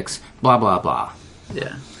MI6, blah, blah, blah.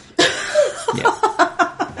 Yeah. Yeah.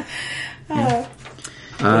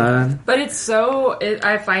 But it's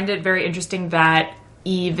I find it very interesting that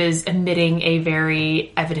Eve is emitting a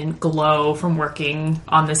very evident glow from working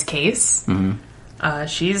on this case.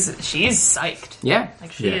 She's psyched. Yeah.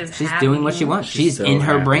 Like she is She's happy. doing what she wants. She's so in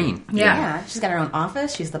her happy. brain. Yeah. She's got her own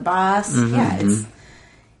office. She's the boss. Yeah,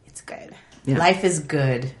 it's good. Yeah. Life is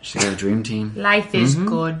good. She got a dream team. Life is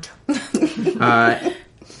good. I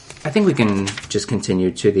think we can just continue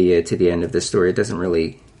to the end of this story. It doesn't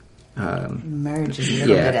really Merges a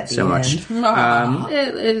little bit at the so end.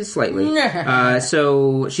 much. Slightly.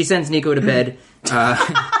 So she sends Nico to bed,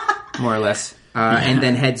 more or less, and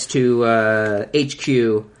then heads to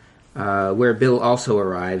HQ, where Bill also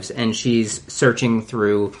arrives, and she's searching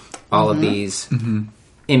through all of these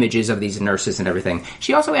images of these nurses and everything.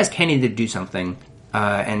 She also asked Kenny to do something,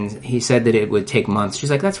 and he said that it would take months. She's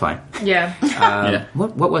like, "That's fine." Yeah.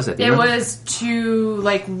 What was it? Do you It remember? was to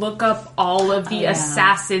like look up all of the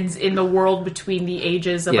assassins in the world between the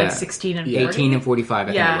ages of like 16 and 40. 18 and 45. I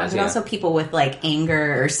think Yeah. it was. But Yeah. also people with like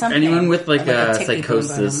anger or something. Anyone with like a tickly boom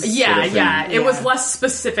psychosis. boom. Yeah, sort of yeah. thing. It was less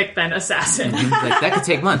specific than assassin. Like, that could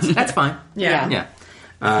take months. That's fine. Yeah.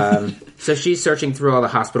 Yeah. So she's searching through all the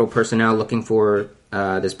hospital personnel looking for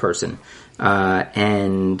this person.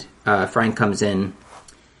 And Frank comes in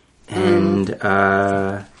and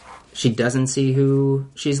she doesn't see who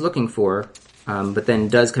she's looking for, but then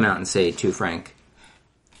does come out and say to Frank,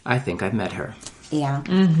 I think I've met her. Yeah.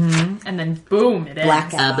 And then boom, it ends.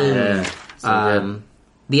 Blackout. Yeah. So good.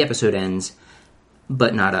 The episode ends,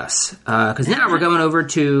 but not us. Because now we're going over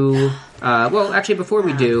to... well, actually, before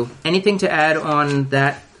we do, anything to add on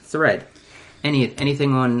that thread?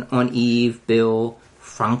 Anything on Eve, Bill,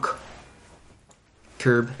 Frank,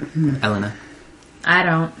 Curb, Elena? I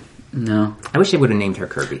don't. No. I wish they would have named her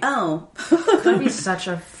Kirby. Oh. That'd be such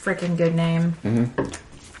a freaking good name.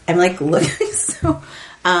 I'm like looking so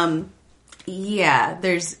yeah,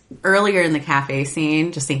 there's earlier in the cafe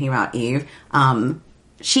scene, just thinking about Eve,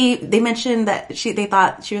 they mentioned that they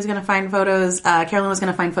thought she was going to find photos, Carolyn was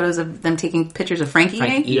going to find photos of them taking pictures of Frank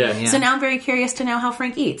eating. Yeah. So now I'm very curious to know how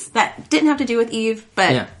Frank eats. That didn't have to do with Eve,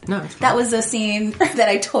 but Yeah. No, it's fine. that was a scene that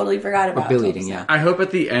I totally forgot about. Bill eating, yeah. I hope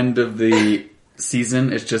at the end of the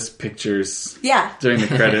season, it's just pictures Yeah, during the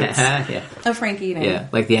credits. Yeah. of Frankie eating. Yeah.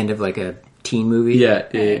 Like the end of like a teen movie.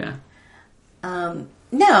 Yeah. No,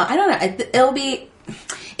 I don't know.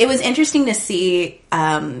 It was interesting to see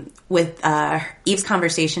with Eve's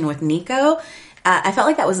conversation with Nico. I felt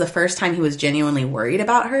like that was the first time he was genuinely worried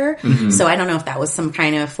about her. So I don't know if that was some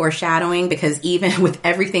kind of foreshadowing, because even with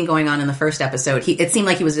everything going on in the first episode, it seemed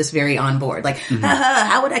like he was just very on board. Like,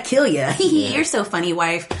 how would I kill you? You're so funny,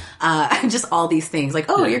 wife. Just all these things. Like,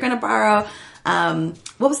 you're going to borrow...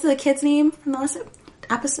 what was the kid's name from the last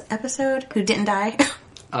episode who didn't die?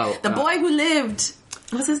 The boy who lived.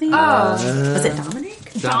 What's his name? Was it Dominic?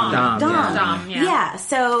 Dom. Yeah. Yeah,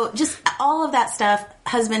 so just all of that stuff,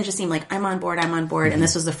 husband just seemed like, I'm on board, and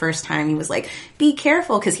this was the first time he was like, be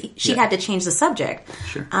careful, because she had to change the subject.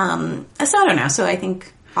 Sure. So I don't know, so I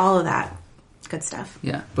think all of that, good stuff.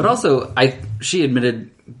 Yeah. But also, she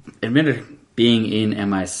admitted being in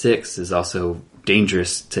MI6 is also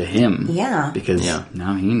dangerous to him. Yeah. Because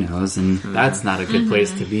now he knows, and that's not a good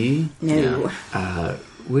place to be. No.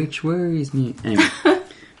 Which worries me. Anyway,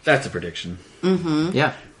 that's a prediction.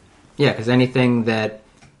 Yeah. Yeah, because anything that,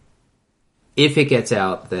 if it gets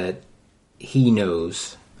out that he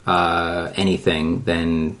knows anything,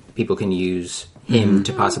 then people can use him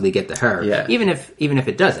to possibly get to her. Yeah. Even if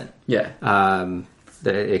it doesn't. Yeah.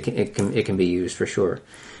 It can be used for sure.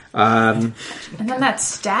 And then that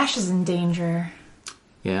stash is in danger.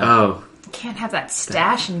 Yeah. Oh. Can't have that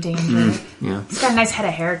stash in danger. Yeah. He's got a nice head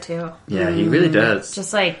of hair too. Yeah, he really does.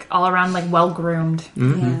 Just like all around, like well groomed.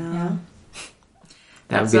 Yeah.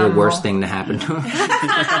 That would be the worst thing to happen to him.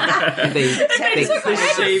 they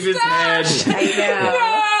shave his head. I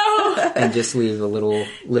know. and just leave a little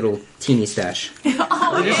teeny stash. Just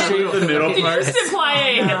shave the middle part. Just imply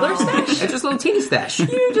a Hitler stash. It's just a little teeny stash.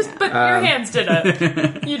 You just, but your hands did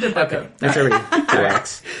it. You did that. Okay, that's already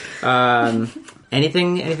relax.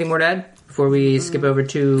 Anything more to add before we skip over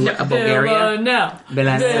to Bulgaria? No.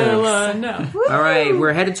 No. All right,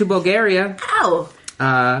 we're headed to Bulgaria. Ow.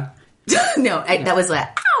 No, that was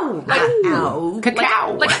like, ow. Ow.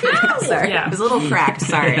 Cacao. Sorry. Yeah. It was a little cracked.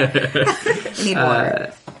 Sorry. I need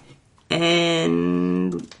water.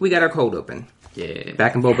 And we got our cold open. Yeah.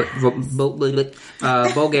 Back in Bulgaria.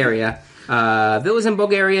 Villa's in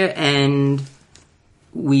Bulgaria, and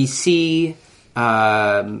we see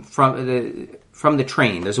from the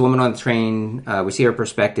train. There's a woman on the train. We see her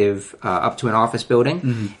perspective up to an office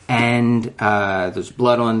building, and there's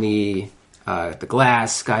blood on the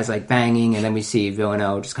glass. Guys like banging, and then we see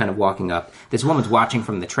Villanelle just kind of walking up. This woman's watching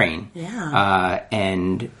from the train,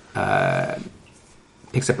 and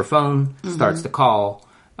picks up her phone, starts to call.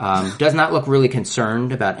 Does not look really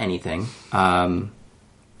concerned about anything, and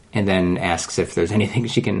then asks if there's anything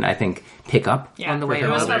she can, I think, pick up on the way It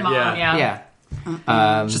was home. her mom, Yeah.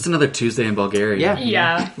 Just another Tuesday in Bulgaria.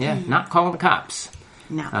 Yeah. Not calling the cops.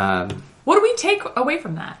 No. What do we take away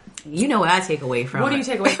from that? You know what I take away from What do you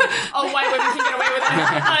take away from Oh, white women can get away with it.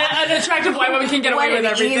 An attractive white woman can get away with What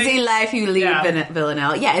an everything. easy life you lead,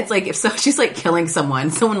 Villanelle. Yeah, it's like if she's like killing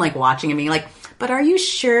someone like watching and being like, but are you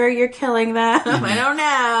sure you're killing them? I don't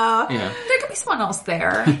know. Yeah. There could be someone else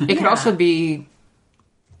there. It could also be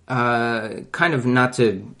kind of not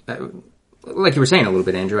to, like you were saying a little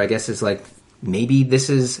bit, Andrew, I guess it's like, maybe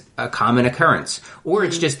this is a common occurrence. Or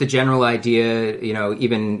it's just the general idea,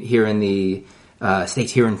 even here in the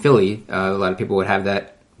States, here in Philly, a lot of people would have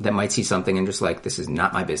that might see something and just like, this is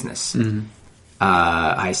not my business.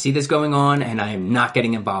 I see this going on and I am not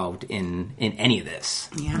getting involved in any of this.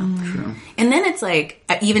 Yeah. True. And then it's like,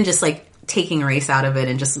 even just like taking race out of it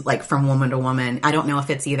and just like from woman to woman, I don't know if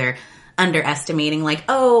it's either underestimating like,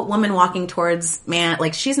 woman walking towards man,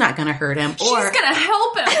 like she's not gonna hurt him, or she's gonna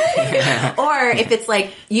help him. or if it's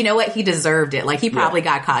like, you know what, he deserved it, like he probably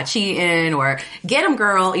got caught cheating, or get him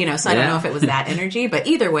girl, so I don't know if it was that energy, but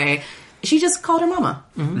either way, she just called her mama.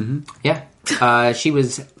 Yeah. She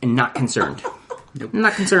was not concerned.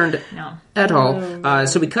 Not concerned at all.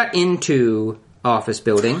 So we cut into office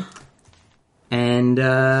building, and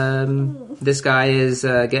this guy is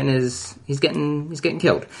he's getting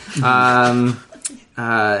killed.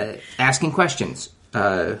 Asking questions.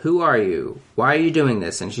 Who are you? Why are you doing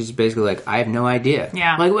this? And she's basically like, I have no idea.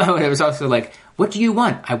 Yeah. Like, well, it was also like, what do you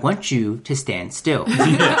want? I want you to stand still.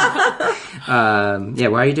 Why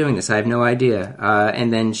are you doing this? I have no idea.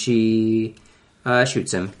 And then she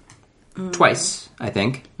shoots him. Twice, I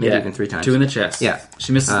think. Maybe even 3 times. 2 in the chest. Yeah.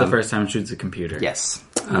 She misses the first time and shoots a computer. Yes.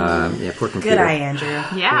 Poor computer. Good eye, Andrew.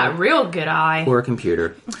 Yeah, real good eye. Poor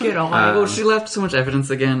computer. Good eye. Well, she left so much evidence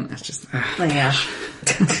again. It's just... Yeah.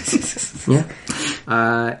 Yeah.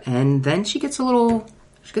 And then she gets a little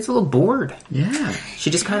she gets a little bored. Yeah. She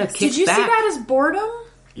just kind of kicks Did you back. see that as boredom?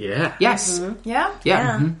 Yeah. Yes. Yeah.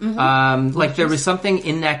 Yeah. Like there was something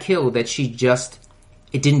in that kill that she just,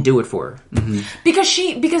 it didn't do it for her.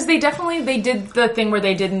 Because they did the thing where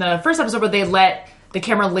they did in the first episode where they let the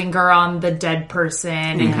camera linger on the dead person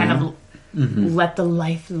and kind of let the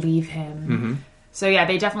life leave him. So yeah,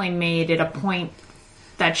 they definitely made it a point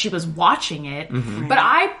that she was watching it. But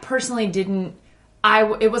I personally didn't.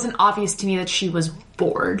 It wasn't obvious to me that she was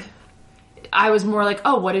bored. I was more like,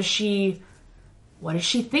 oh, what is she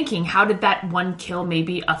thinking? How did that one kill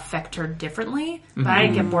maybe affect her differently? But I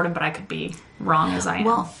didn't get bored, but I could be wrong as I am.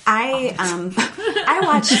 Well, I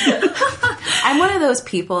watch. I'm one of those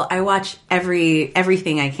people. I watch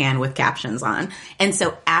everything I can with captions on, and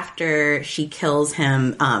so after she kills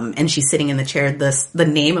him, and she's sitting in the chair, the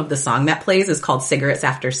name of the song that plays is called "Cigarettes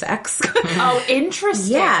After Sex." Oh,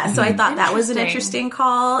 interesting. Yeah, so I thought that was an interesting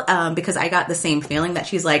call because I got the same feeling that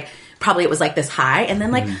she's like. Probably it was like this high, and then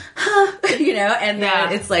like, and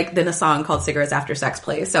then it's like then a song called "Cigarettes After Sex"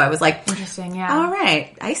 plays. So I was like, Interesting, yeah. all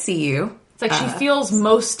right, I see you. It's like she feels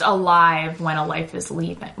most alive when a life is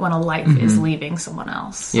leaving someone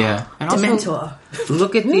else. Yeah. And also, Dementor.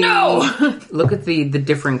 look at the look at the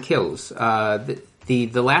different kills. The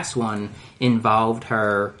last one involved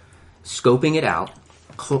her scoping it out,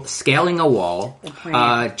 scaling a wall,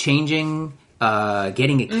 changing.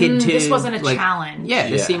 Getting a kid to... This wasn't a challenge. Yeah,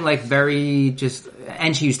 this seemed like very just...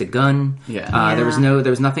 And she used a gun. Yeah. There was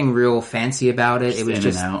nothing real fancy about it. It was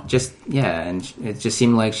and it just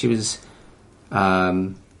seemed like she was...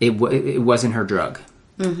 It wasn't her drug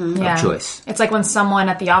of choice. It's like when someone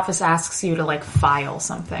at the office asks you to, like, file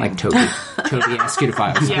something. Like Toby. Toby asks you to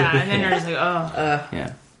file something. Yeah, and then you're just like, oh.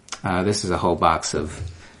 Yeah. This is a whole box of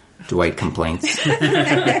Dwight complaints.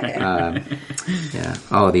 Yeah.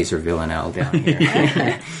 Oh, these are Villanelle down here.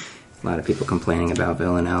 A lot of people complaining about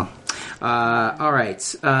Villanelle. All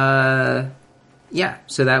right. Yeah.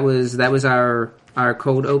 So that was our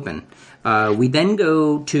cold open. We then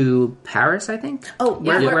go to Paris, I think. Oh,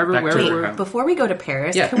 yeah. Wherever. Before we go to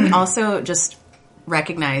Paris, Yeah. can we also just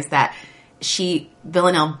recognize that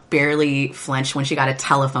Villanelle barely flinched when she got a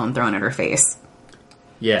telephone thrown at her face?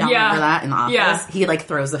 Yeah. Y'all remember that in the office? Yeah. He like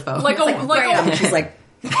throws the phone. Like and she's like,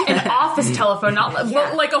 an office telephone, not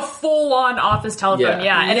but like a full-on office telephone,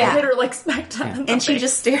 and it hit her like smack down. and she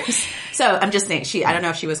just stares. So I'm just saying, I don't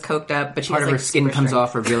know if she was coked up, but she Part was of like her skin super comes straight.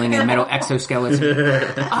 off, revealing a metal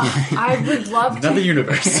exoskeleton. I would love Another to.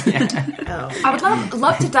 universe. I would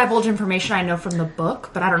love to divulge information I know from the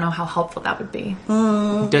book, but I don't know how helpful that would be.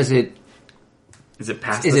 Does it Is it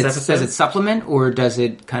past this episode? does it supplement or does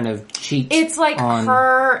it kind of cheat? It's like on...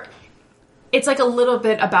 her. It's like a little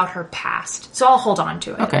bit about her past, so I'll hold on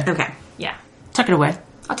to it. Okay. Yeah. Tuck it away.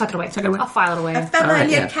 I'll tuck it away. Tuck it away. I'll file it away. A feather Alright,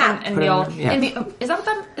 in your yeah. cap. And Put it the old, in- yeah. and the, is that what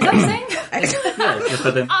that is that a saying? Yeah,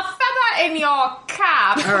 but then, A feather in your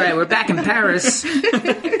cap. All right, we're back in Paris.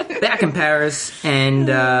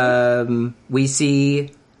 And we see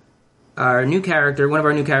our new character, one of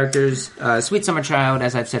our new characters, Sweet Summer Child,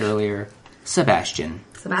 as I've said earlier, Sebastian.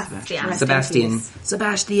 Sebastian.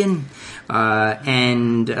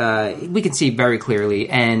 And we can see very clearly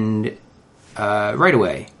and right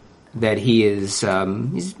away that he is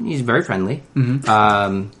he's very friendly.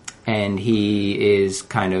 And he is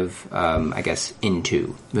kind of, I guess,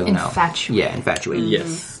 into Villanelle. Infatuated. Yeah, infatuated.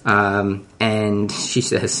 yes. And she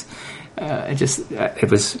says, I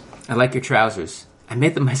like your trousers. I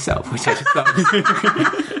made them myself, which I just thought was,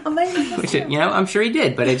 which, I'm sure he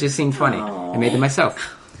did, but it just seemed funny. I made them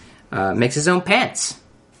myself. Makes his own pants.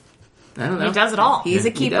 I don't know. He does it all. He's a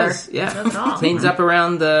He keeper. does, yeah. does it all. Cleans up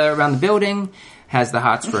around the building, has the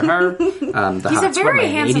hots for her. He's a very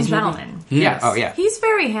handsome gentleman. Yeah, oh yeah. He's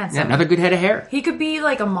very handsome. Yeah, another good head of hair. He could be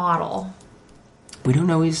like a model. We don't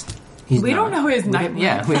know he's We not. don't know his name.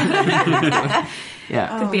 Yeah.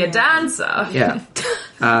 Yeah. Could be a dancer. Yeah.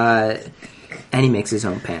 And he makes his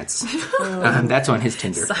own pants. That's on his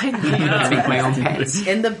Tinder. Sign me I up. make my own pants.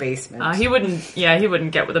 In the basement. He wouldn't. Yeah, he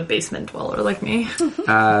wouldn't get with a basement dweller like me.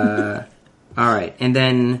 All right, and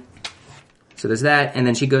then so there's that, and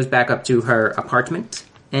then she goes back up to her apartment,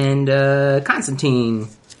 and Constantine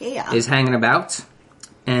is hanging about,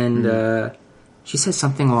 and she says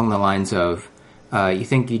something along the lines of, "You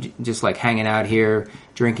think you just like hanging out here,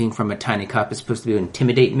 drinking from a tiny cup is supposed to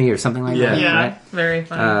intimidate me, or something like that?" Yeah, Right? very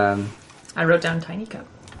funny. I wrote down tiny cup.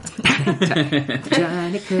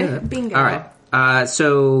 Tiny cup. Bingo. All right,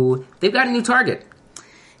 so they've got a new target.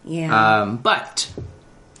 Yeah. But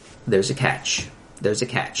there's a catch. They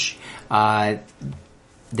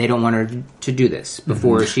don't want her to do this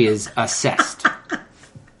before she is assessed,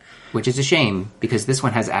 which is a shame because this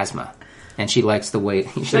one has asthma, and she likes the way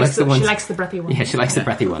she likes the ones. She likes the breathy ones. Yeah, she likes the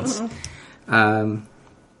breathy ones.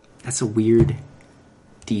 That's a weird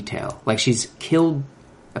detail. Like, she's killed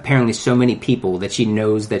apparently so many people that she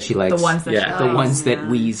knows that she likes The ones that Yeah. she the likes. ones that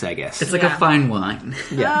wheeze, I guess. It's like Yeah. a fine wine.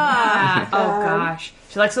 Oh gosh.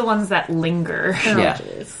 She likes the ones that linger. Yeah.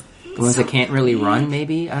 The ones that can't really run,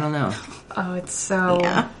 maybe? I don't know. Oh, it's so...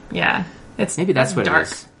 Yeah. It's Maybe that's what dark.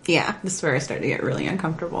 it is. Yeah, this is where I started to get really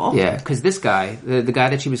uncomfortable. Yeah, because this guy, the guy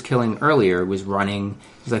that she was killing earlier, was running.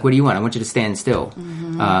 He's like, "What do you want? I want you to stand still."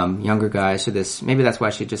 Younger guy, so maybe that's why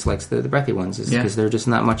she just likes the breathy ones, is because they're just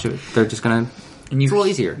not much of. They're just gonna. And It's a little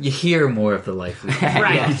easier. You hear more of the life.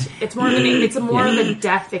 Right. Yeah. It's more of a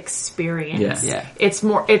death experience. Yeah. Yeah.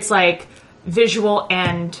 It's like visual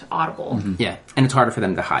and audible. Yeah, and it's harder for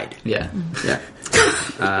them to hide. Yeah. Yeah.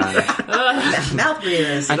 Mouth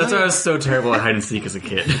breathers. That's why I was so terrible at hide and seek as a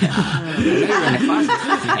kid.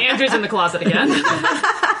 Andrew's in the closet again.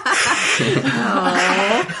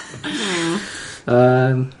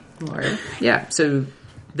 Lord. Yeah, so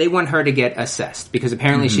they want her to get assessed because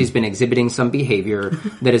apparently she's been exhibiting some behavior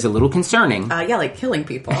that is a little concerning. Yeah, like killing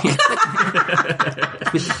people.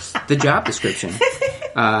 With the job description.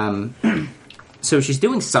 So she's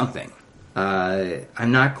doing something.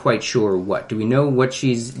 I'm not quite sure what. Do we know what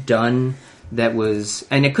she's done that was...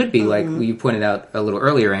 And it could be, like you pointed out a little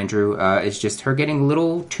earlier, Andrew, it's just her getting a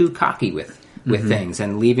little too cocky with things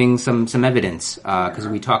and leaving some evidence. Because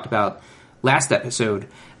we talked about last episode,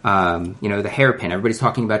 the hairpin. Everybody's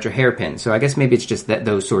talking about your hairpin. So I guess maybe it's just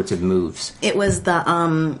those sorts of moves. It was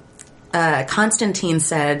the Constantine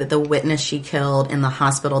said the witness she killed in the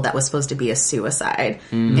hospital that was supposed to be a suicide,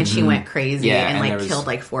 and she went crazy Yeah, and and like there was- killed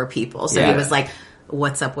like 4 people. So Yeah. he was like,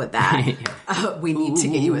 "What's up with that? We need to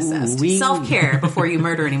get you assessed. we- Self-care before you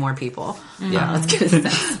murder any more people." Yeah. Let's get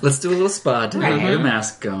assessed. Let's do a little spa to get your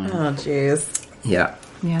mask going. Oh, jeez. Yeah.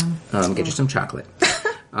 Yeah. Get you some chocolate.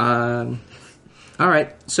 All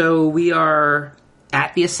right, so we are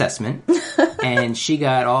at the assessment, and she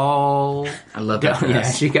got all. I love that. Yeah,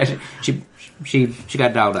 dress. she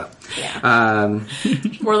got dialed up. Yeah.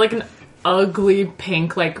 Or like an ugly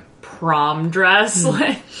pink like prom dress.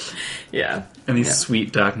 Like, yeah. And these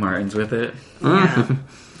sweet Doc Martens with it. Yeah.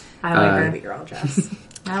 I like her. Baby girl dress.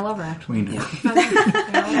 I love her. We know.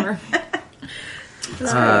 I love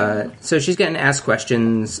her. So she's getting asked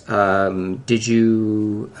questions. Did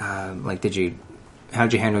you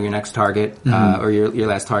how'd you handle your next target or your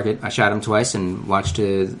last target? I shot him twice and watched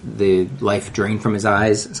the life drain from his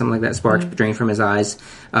eyes, something like that. Sparks drain from his eyes.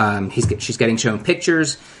 She's getting shown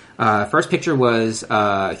pictures. First picture was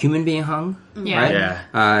a human being hung, Yeah. right?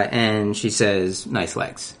 Yeah. And she says, "Nice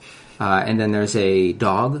legs." And then there's a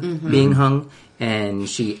dog being hung, and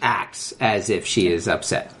she acts as if she is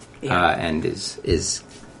upset, and is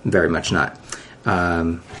very much not.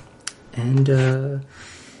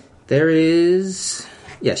 There is,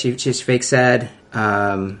 she's fake sad,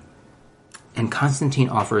 and Constantine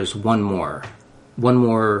offers one more,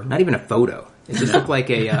 not even a photo. It just looked like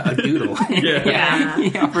a doodle. Yeah.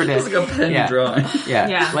 He offered it. It's like a pen drawing.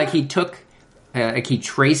 Yeah. Like he took, he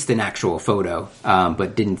traced an actual photo,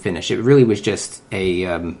 but didn't finish. It really was just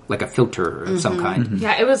like a filter of some kind.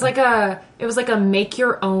 Yeah, it was like a make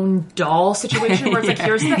your own doll situation where it's like,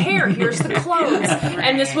 here's the hair, here's the clothes,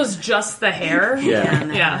 and this was just the hair. Yeah.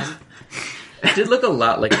 Yeah. It did look a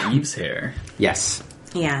lot like Eve's hair. Yes.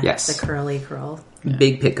 Yeah. Yes. The curly curl.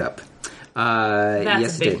 Big pickup. That's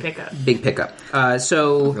yes, a big it did. pickup. Big pickup.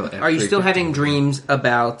 So, Really, are you still freaking- having dreams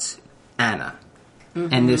about Anna?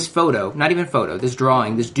 And this photo, not even photo, this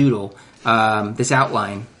drawing, this doodle, this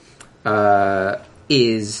outline,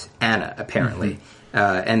 is Anna, apparently.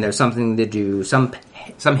 And there's something to do, some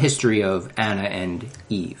history of Anna and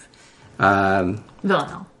Eve.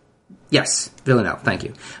 Villanelle. Yes, Villanelle, thank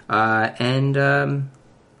you. And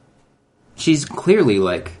she's clearly,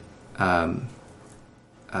 like, thrown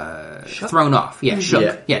off. Yeah,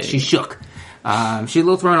 shook. Yeah, she's shook. She's a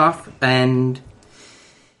little thrown off, and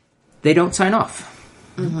they don't sign off.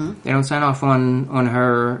 They don't sign off on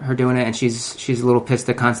her doing it, and she's a little pissed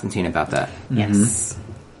at Constantine about that. Yes.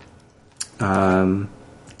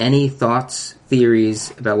 Any thoughts,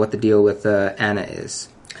 theories about what the deal with Anna is?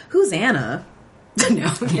 Who's Anna? No,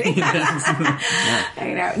 I'm kidding.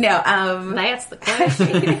 I know. No, That's the question.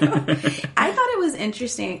 I thought it was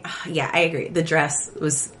interesting. Yeah, I agree. The dress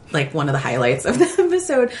was like one of the highlights of the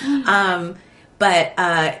episode.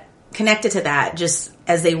 But connected to that, just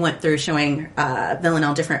as they went through showing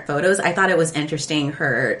Villanelle different photos, I thought it was interesting.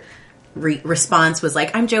 Her response was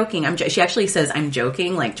like, "I'm joking." She actually says, "I'm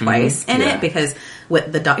joking," like twice in Yeah. it, because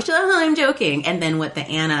with the dog, she's like, "Oh, I'm joking," and then with the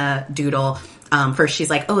Anna doodle. first she's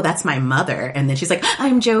like, oh, that's my mother. And then she's like,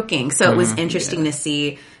 I'm joking. So it was interesting to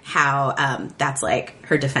see how that's like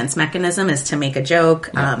her defense mechanism is to make a joke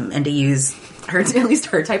and to use her, at least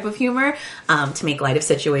her type of humor, to make light of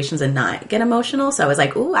situations and not get emotional. So I was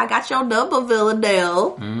like, ooh, I got your number,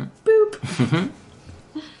 Villanelle. Boop.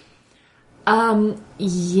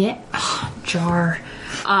 Jar.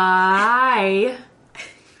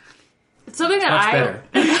 Something that Much I better.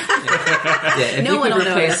 Yeah, if No you one could will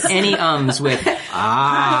replace notice. any ums with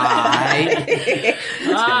I.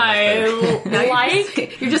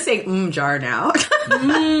 like. You're just saying jar now.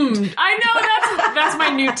 I know that's my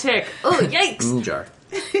new tick. Oh yikes! Jar.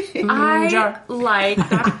 I like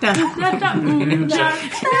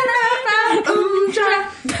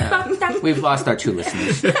We've lost our 2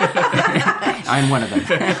 listeners. I'm one of them.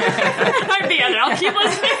 I'm the other. I'll keep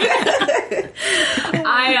listening.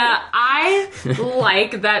 I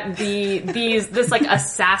like that this like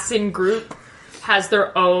assassin group has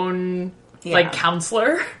their own like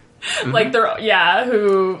counselor. Like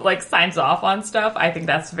who like signs off on stuff. I think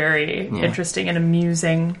that's very interesting and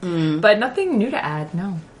amusing. But nothing new to add,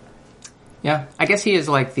 no. Yeah, I guess he is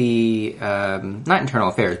like the not internal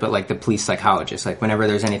affairs, but like the police psychologist. Like whenever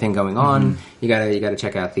there's anything going on, you gotta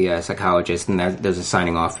check out the psychologist, and there's a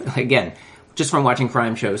signing off. Again, just from watching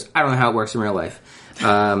crime shows, I don't know how it works in real life,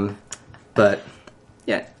 but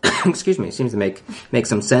yeah, excuse me, it seems to make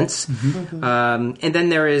some sense. And then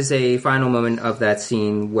there is a final moment of that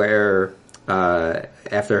scene where.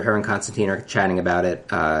 After her and Constantine are chatting about it,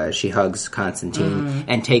 she hugs Constantine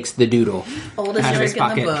and takes the doodle Oldest out of his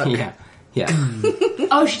joke in the pocket. book. Yeah.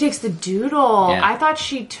 Oh, she takes the doodle. Yeah. I thought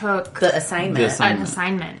she took The assignment. an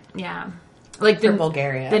assignment. Yeah, like the For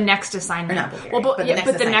Bulgaria. the next assignment. Or not Bulgaria, well, but the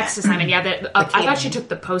next the next assignment. Yeah, I thought canon. she took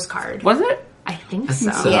the postcard. Was it? I think so.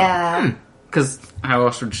 so. Yeah. Because how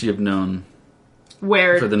else would she have known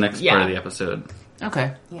Where for the next part of the episode?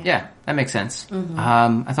 Okay. Yeah, that makes sense.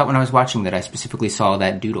 I thought when I was watching that I specifically saw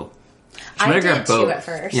that doodle. I might have did grabbed too both. at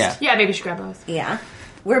first. Yeah. Yeah, maybe she grabbed both. Yeah.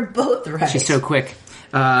 We're both right. She's so quick.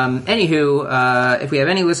 Anywho, if we have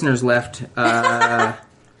any listeners left, let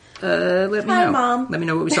me Hi, know. Mom. Let me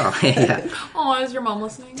know what we saw. Yeah. Oh, is your mom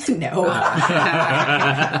listening? No.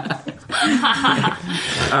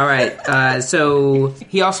 All right. So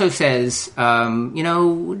he also says,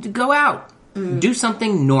 go out, do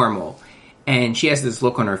something normal. And she has this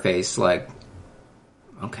look on her face like,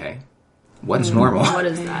 okay, what's normal? What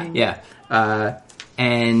is that? Yeah.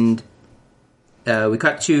 And we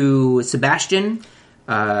cut to Sebastian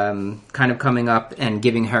kind of coming up and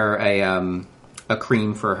giving her a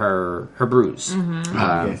cream for her bruise.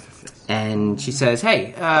 Yes. And she says,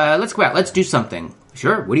 hey, let's go out. Let's do something.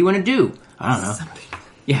 Sure. What do you want to do? I don't know.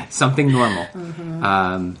 Yeah, something normal.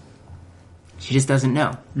 She just doesn't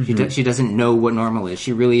know. She doesn't know what normal is.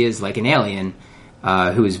 She really is like an alien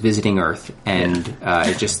who is visiting Earth, and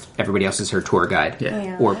just everybody else is her tour guide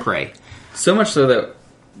or prey. So much so that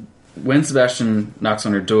when Sebastian knocks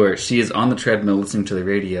on her door, she is on the treadmill listening to the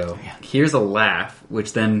radio, hears a laugh,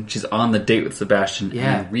 which then she's on the date with Sebastian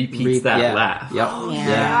and repeats that laugh. Yep.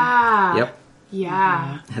 Yeah. Yep.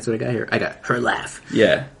 Yeah. That's what I got here. I got her laugh.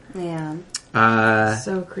 Yeah. Yeah.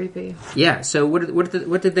 So creepy. Yeah. So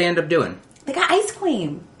what did they end up doing? They got ice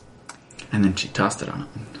cream. And then she tossed it on him.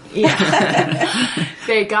 Yeah.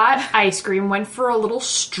 They got ice cream, went for a little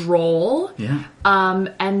stroll, Yeah.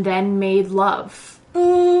 and then made love.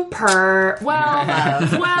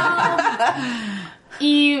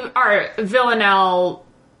 Villanelle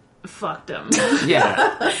fucked him.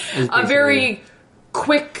 Yeah. A very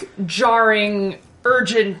quick, jarring,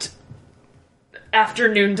 urgent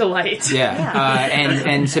afternoon delight. Yeah,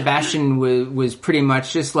 and Sebastian was pretty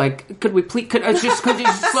much just like, could you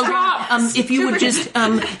just slow down? If you would just,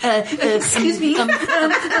 excuse me,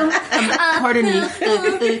 pardon me,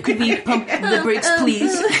 could we pump the brakes,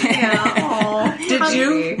 please? Did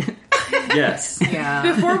you? Yes.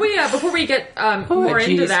 Yeah. Before we get more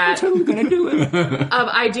into that, We're gonna do it.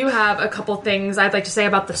 I do have a couple things I'd like to say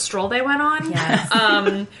about the stroll they went on.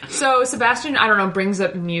 Yes. So Sebastian, I don't know, brings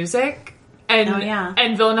up music. And, Oh, yeah.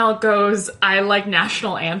 and Villanelle goes, I like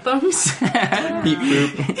national anthems. Beep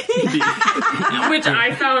boop. Which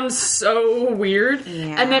I found so weird.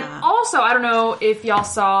 Yeah. And then also, I don't know if y'all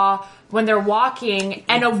saw when they're walking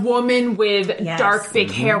and a woman with dark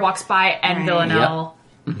fake hair walks by and Right. Villanelle,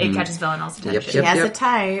 it catches Villanelle's attention. She has a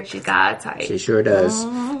type. She's got a type. She sure does.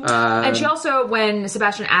 And she also, when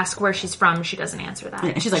Sebastian asks where she's from, she doesn't answer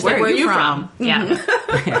that. She's like, where are you from? Yeah.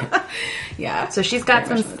 Yeah. So she's got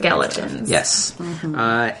some skeletons. Yes,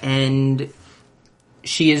 and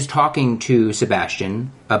she is talking to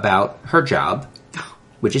Sebastian about her job,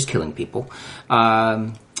 which is killing people.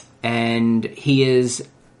 and he is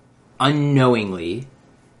unknowingly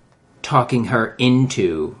talking her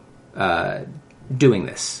into doing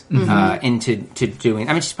this, into doing.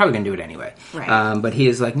 I mean, she's probably going to do it anyway. Right. But he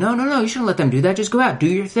is like, no, you shouldn't let them do that. Just go out, do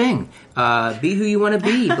your thing, be who you want to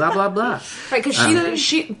be. Blah blah blah. Right,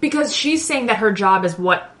 because she's saying that her job is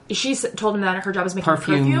what she's told him that her job is making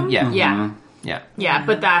perfume. Yeah. Yeah,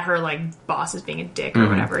 but that her like boss is being a dick or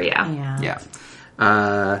whatever. Yeah.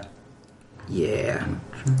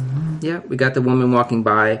 Yeah. We got the woman walking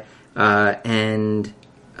by, and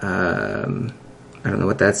I don't know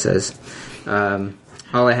what that says.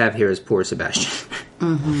 All I have here is poor Sebastian.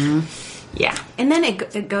 Yeah. And then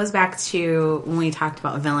it goes back to when we talked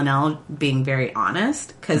about Villanelle being very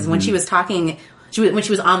honest, because when she was talking, when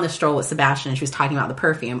she was on the stroll with Sebastian and she was talking about the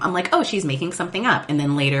perfume, I'm like, oh, she's making something up. And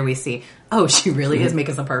then later we see, oh, she really is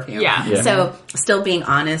making some perfume. Yeah. So still being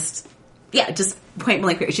honest. Yeah, just point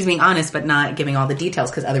blank. She's being honest, but not giving all the details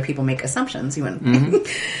because other people make assumptions.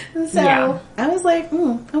 So I was like,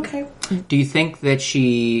 okay. Do you think that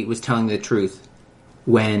she was telling the truth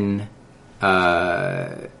when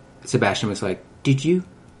Sebastian was like, "Did you?"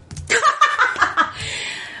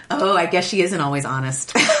 Oh, I guess she isn't always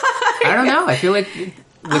honest. I don't know. I feel like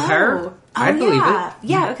with her, I believe it.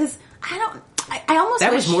 Yeah, because I almost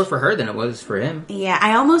that wish, was more for her than it was for him. Yeah,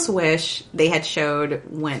 I almost wish they had showed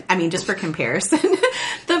when. I mean, just for comparison,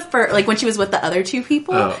 like when she was with the other two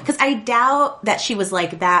people, because I doubt that she was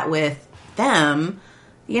like that with them.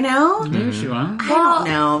 You know, Maybe she was. I don't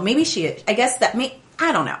know. Maybe she. I guess that.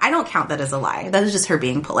 I don't know. I don't count that as a lie. That is just her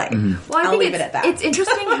being polite. Well, I'll leave it at that. It's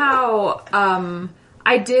interesting how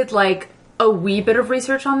I did like a wee bit of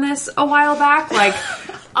research on this a while back, like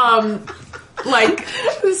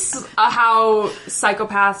how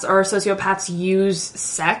psychopaths or sociopaths use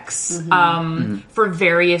sex for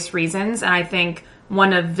various reasons, and I think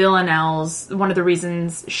one of the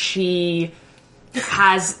reasons she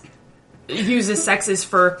uses sex is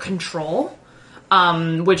for control,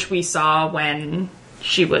 which we saw when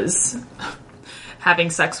she was having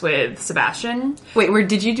sex with Sebastian. Wait,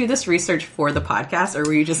 did you do this research for the podcast, or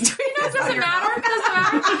were you just doing It doesn't matter.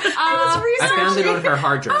 I found it on her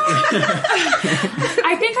hard drive.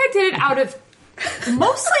 I think I did it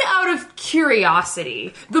mostly out of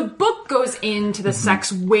curiosity. The book goes into the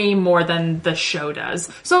sex way more than the show does.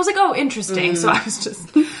 So I was like, oh, interesting. So I was just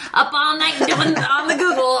up all night doing on the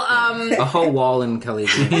Google. A whole wall in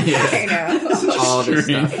Kelly's room. I know. All this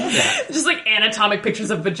stuff. Yeah. Just like anatomic pictures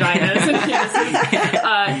of vaginas and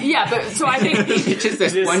penises. But so I think It's just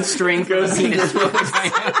this one string from a penis with a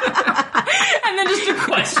vagina. and then just a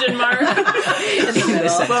question mark.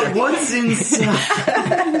 But what's inside?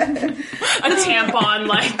 A tampon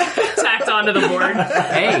like tacked onto the board.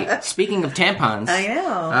 Hey, speaking of tampons. I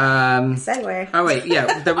know. Segue. Oh wait,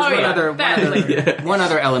 yeah. There was one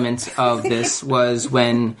other element of this was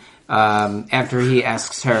when after he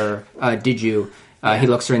asks her, "Did you?" He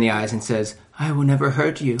looks her in the eyes and says, "I will never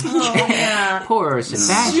hurt you." Oh, yeah. Poor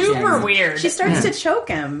Sebastian. Super weird. She starts to choke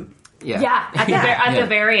him. Yeah. At the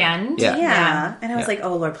very end. Yeah. And I was like,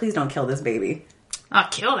 oh, Lord, please don't kill this baby. I'll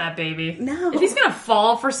kill that baby. No. If he's gonna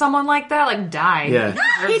fall for someone like that, like die. Yeah.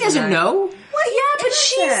 He doesn't know. What? Yeah, but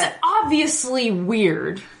she's obviously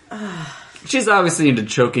weird. She's obviously into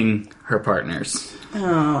choking her partners.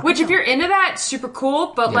 Which, if you're into that, super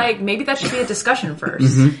cool. But like, maybe that should be a discussion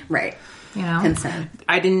first. Right. You know. Consent.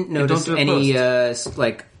 I didn't notice do it any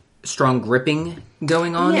like strong gripping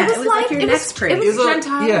going on. Yeah, it was like your next It was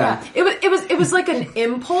gentile. yeah. It was like an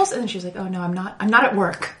impulse, and then she was like, "Oh no, I'm not at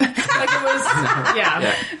work." Like it was.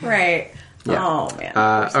 Yeah. Right. Yeah. Oh, man.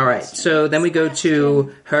 All right, so then we go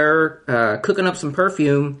to her cooking up some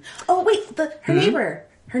perfume. Oh, wait. Her neighbor.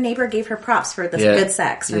 Her neighbor gave her props for this good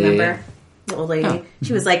sex, remember? Yeah. The old lady.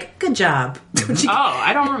 She was like, good job. Oh,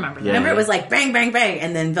 I don't remember that. Remember, it was like bang, bang, bang,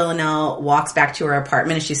 and then Villanelle walks back to her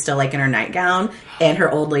apartment, and she's still like in her nightgown, and her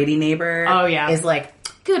old lady neighbor, is like,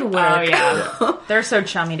 "Good work." Oh yeah, they're so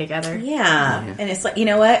chummy together. Yeah, and it's like, you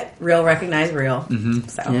know what? Real recognize real.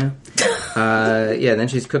 So Yeah. Then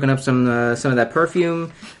she's cooking up some of that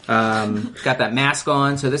perfume. Got that mask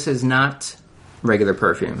on, so this is not regular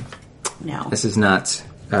perfume. no, This is not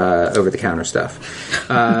over the counter stuff.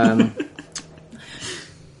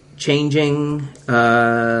 Changing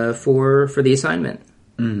for the assignment,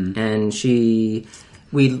 and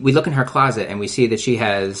we look in her closet and we see that she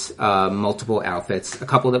has multiple outfits, a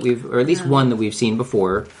couple that or at least one that we've seen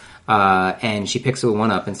before, and she picks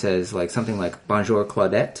one up and says like something like "Bonjour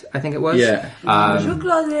Claudette," I think it was. Bonjour,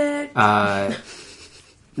 Claudette.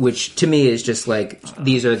 Which to me is just like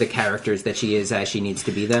these are the characters that she is as she needs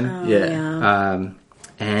to be them.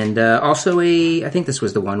 And also I think this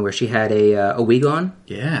was the one where she had a wig on.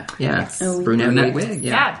 Yeah. Yeah. Oh, Brunette wig.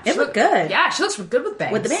 Yeah, It looked good. Yeah, she looks good with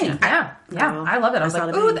bangs. With the bangs. Yeah, Oh, I love it. I was I saw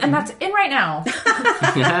like, the ooh, bangs. and that's in right now.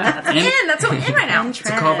 That's so in right now. To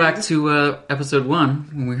call back to episode 1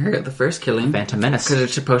 when we heard the first killing, Phantom Menace. because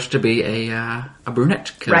it's supposed to be a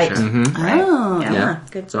brunette killer. Right. Right. Oh, Yeah.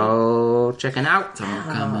 Good. It's all checking out. So we're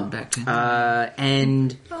coming back to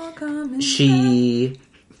And she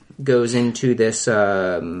goes into this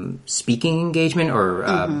speaking engagement or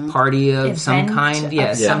party of some Event kind. of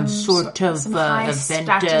Yeah, some some sort of Some high event,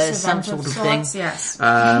 status some event sort of of thing. sorts, Yes.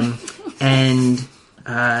 And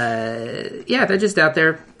yeah, they're just out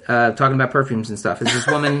there talking about perfumes and stuff. There's this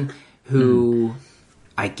woman who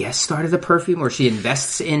I guess started a perfume, or she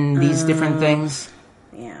invests in these different things.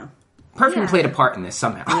 Yeah. Perfume played a part in this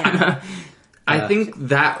somehow. Yeah. I think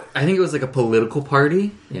it was like a political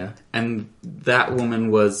party, Yeah. and that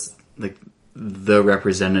woman was like the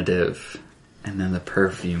representative, and then the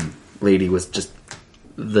perfume lady was just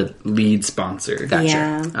the lead sponsor. Gotcha.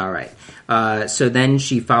 Yeah. All right. So then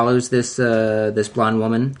she follows this this blonde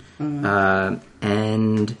woman,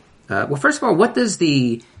 and well, first of all, what does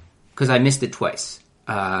because I missed it twice.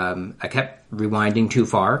 I kept rewinding too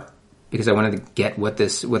far because I wanted to get what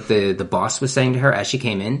the boss was saying to her as she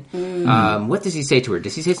came in. What does he say to her?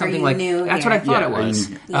 Does he say something you like, new "That's here?" what I thought Yeah, it are you was"?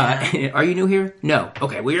 new- Are you new here? No.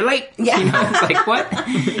 Okay. Well, you're late. Yeah. You know, it's like what?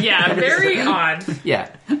 Yeah, very odd. Yeah.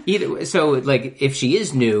 Either so, like, if she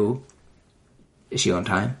is new, is she on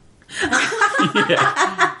time?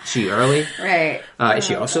 Is she early? Right. Is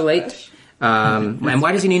she also late? And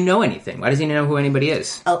why does he need to know anything? Why does he need to know who anybody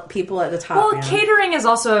is? Oh, people at the top. Well, yeah. catering is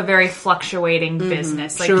also a very fluctuating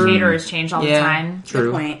business. Like, Sure. caterers change all the time.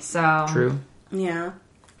 True. Good point. So, True. Yeah.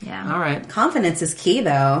 yeah. All right. Confidence is key,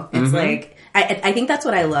 though. It's like I think that's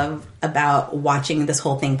what I love about watching this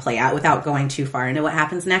whole thing play out without going too far into what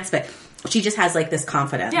happens next. But she just has like this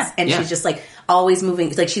confidence, Yeah. and Yeah. she's just like always moving.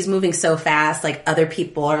 It's like she's moving so fast. Like other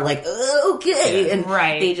people are like, oh, okay, Yeah. and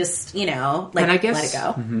Right. they just like And I guess let it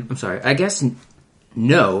go. I'm sorry. I guess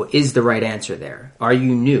no is the right answer there. Are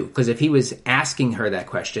you new? Because if he was asking her that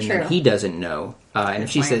question, True. then he doesn't know. And if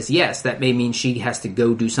she point. says yes, that may mean she has to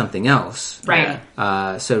go do something else. Right.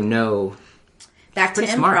 So no. Back to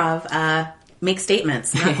Pretty smart. improv. Make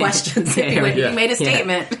statements, not questions. If Yeah. you made a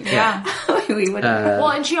statement, Yeah. we would. Well,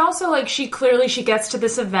 and she also, like, she gets to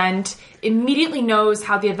this event, immediately knows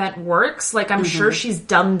how the event works. Like, I'm sure she's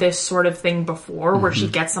done this sort of thing before where she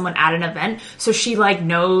gets someone at an event. So she, like,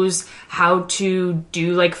 knows how to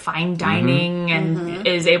do, like, fine dining and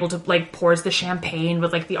is able to, like, pours the champagne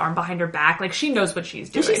with, like, the arm behind her back. Like, she knows what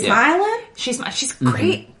she's doing. She's smiling. She's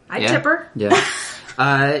great. I'd tip her. Yeah.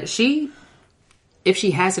 If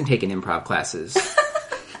she hasn't taken improv classes,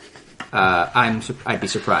 I'd be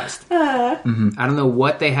surprised. I don't know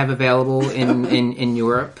what they have available in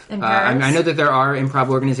Europe. In Paris? I know that there are improv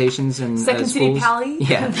organizations and Second City schools. Pally?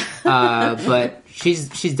 Yeah, but she's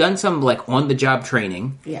done some like on the job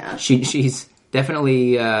training. Yeah. she's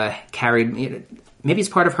definitely carried. Maybe it's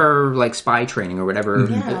part of her like spy training or whatever,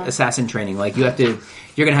 assassin training. Like you got to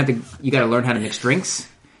learn how to mix drinks.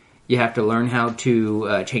 You have to learn how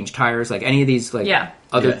to change tires, like any of these, like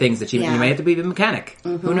other Yeah. things that you Yeah. may have to be a mechanic.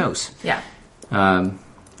 Who knows? Yeah.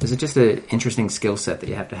 Is it just an interesting skill set that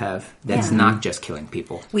you have to have that's Yeah. not just killing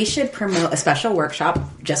people? We should promote a special workshop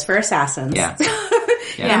just for assassins. Yeah,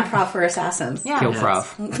 Improv for assassins. Yeah. kill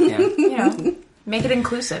prof. Yeah, You know, make it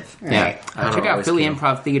inclusive. yeah. Check out always kill.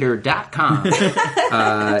 phillyimprovtheater.com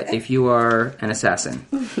if you are an assassin.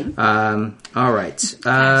 All right.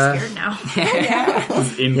 Scared now.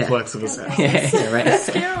 Influx of assassins. Yeah, right.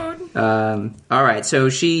 Scared. All right, so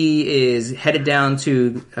she is headed down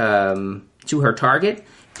to her target,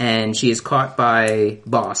 and she is caught by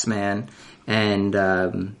Boss Man, and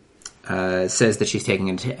says that she's taking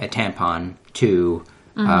a tampon to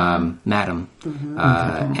Madam,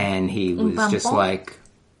 and he was just like,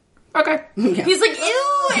 okay, He's like, ew,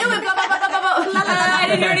 blah, blah, blah, blah, blah, blah. I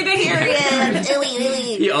didn't hear anything.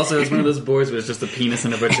 He also has one of those boards where it's just a penis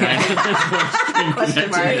and a vagina. Question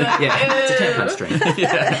mark. yeah, it's a tampon string.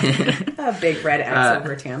 A big red X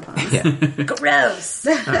over tampons. Yeah. Gross.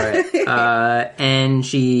 All right. And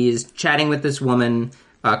she's chatting with this woman,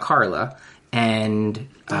 Carla, and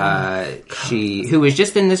who was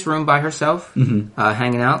just in this room by herself,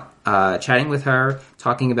 hanging out, chatting with her,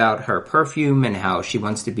 talking about her perfume and how she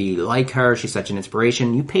wants to be like her. She's such an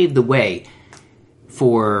inspiration. You paved the way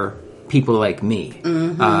for people like me.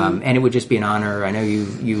 And it would just be an honor. I know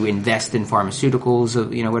you invest in pharmaceuticals,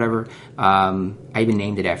 whatever. I even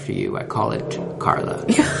named it after you. I call it Carla.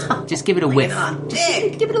 Just give it a whiff.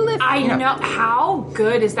 Just give it a lift. I know. How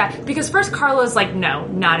good is that? Because first Carla's like, no,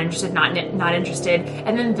 not interested, not interested.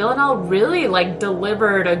 And then Villanelle really like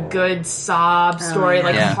delivered a good sob story,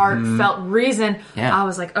 like heartfelt reason. Yeah. I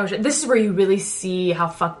was like, oh shit, this is where you really see how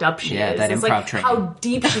fucked up she is. That it's improv like training. how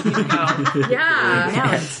deep she can go.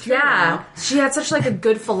 Yeah. it's true. Yeah. She had such like a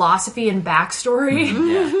good philosophy and backstory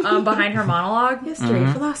behind her monologue. History,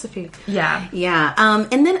 philosophy. Yeah. Yeah.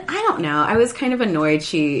 And then I don't know. I was kind of annoyed.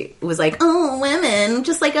 She was like, "Oh, women,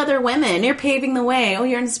 just like other women, you're paving the way. Oh,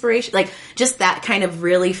 you're an inspiration." Like just that kind of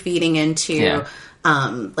really feeding into,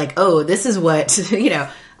 like, oh, this is what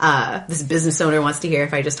this business owner wants to hear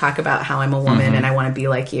if I just talk about how I'm a woman and I want to be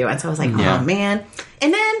like you. And so I was like, oh man.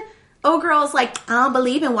 And then girl's like, I don't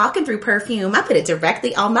believe in walking through perfume. I put it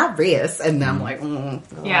directly on my wrist. And I'm like,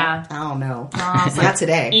 Yeah. I don't know. Not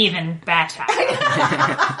today. Even better.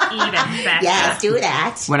 Even better. Yes, do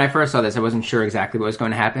that. When I first saw this, I wasn't sure exactly what was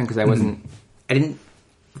going to happen because I didn't.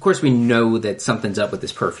 Of course, we know that something's up with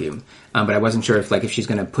this perfume, but I wasn't sure if she's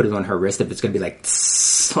going to put it on her wrist, if it's going to be like,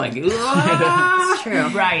 tss, like, It's true.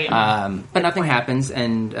 Right. but nothing happens,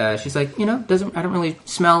 and she's like, I don't really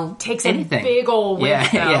smell Takes anything. a big old whiff,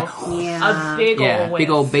 though. Yeah. A big old whiff. big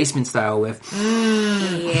old basement style whiff.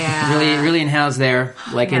 Yeah. Really inhales there,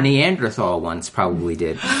 like a Neanderthal once probably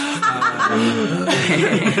did. Through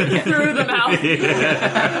the mouth.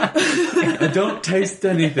 I don't taste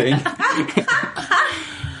anything.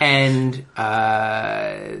 And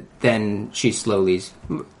then she slowly,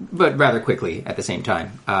 but rather quickly at the same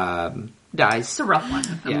time, dies. It's a rough one.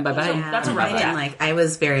 Yeah. Bye-bye. That's a rough death. I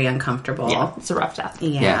was very uncomfortable. Yeah, it's a rough death.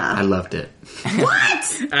 Yeah. I loved it.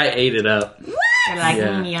 What? I ate it up. You're like,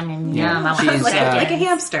 Yeah. yum. She's, like a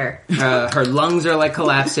hamster. her lungs are like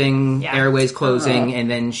collapsing, Yeah. airways closing, and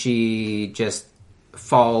then she just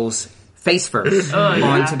falls face first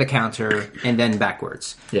onto the counter and then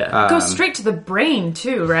backwards. Yeah. Goes straight to the brain,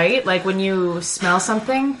 too, right? Like when you smell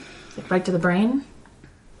something, right to the brain?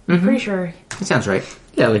 I'm pretty sure. It sounds right.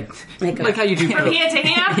 Yeah, like how you do. From here to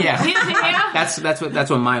here? Yeah. Here to here?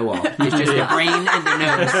 That's on my wall. It's just the brain and the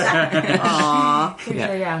nose.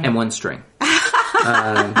 Yeah. And one string.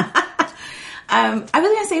 I was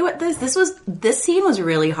gonna say this scene was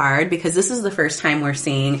really hard because this is the first time we're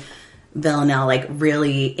seeing Villanelle like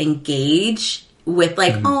really engage with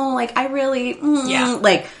like I really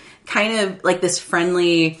like kind of like this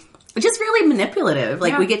friendly, just really manipulative.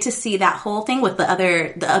 Like we get to see that whole thing with the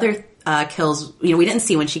other kills. We didn't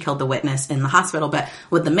see when she killed the witness in the hospital, but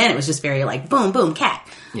with the men it was just very like boom boom cat.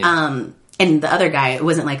 Yeah. And the other guy, it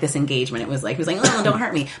wasn't like this engagement. It was like he was like, oh, don't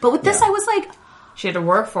hurt me. But with this, I was like, She had to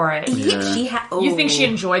work for it. You think she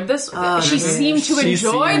enjoyed this? She seemed to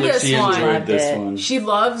enjoy this she one. enjoyed this one. She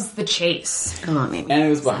loves the chase. Oh, maybe. And it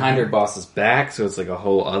was behind her boss's back, so it's like a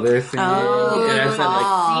whole other thing. Oh, and I said,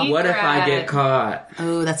 like, what if I secret. get caught?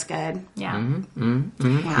 Oh, that's good. Yeah.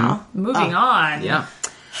 Wow. Moving on. Yeah.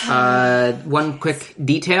 One quick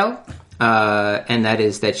detail, and that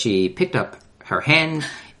is that she picked up her hand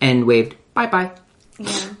and waved bye-bye.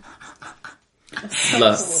 Yeah. So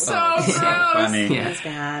gross. Funny. Yeah. That's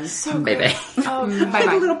bad. So Baby. Oh,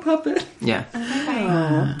 Bye-bye. Little puppet.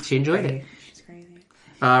 Yeah. She enjoyed it. She's crazy.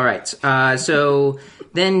 All right. So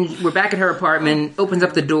then we're back at her apartment, opens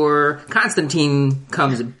up the door. Constantine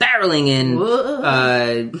comes barreling in,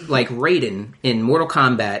 like Raiden in Mortal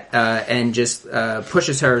Kombat, and just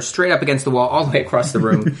pushes her straight up against the wall all the way across the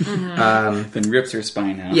room. Then rips her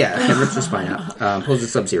spine out. Yeah, and rips her spine out. Pulls a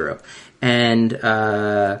Sub-Zero. And,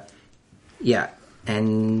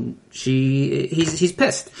 and he's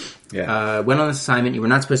pissed. Yeah. Went on this assignment. You were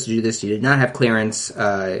not supposed to do this. You did not have clearance.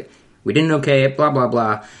 We didn't okay it. Blah blah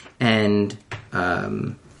blah. And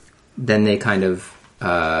then they kind of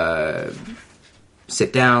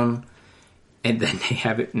sit down, and then they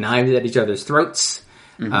have knives at each other's throats,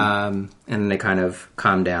 and then they kind of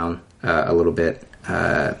calm down a little bit.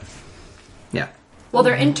 Yeah, well,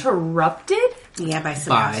 they're interrupted. Yeah, by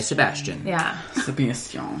by Sebastian. Sebastian. Yeah.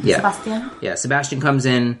 Sebastian. Yeah. Sebastian. Yeah, Sebastian comes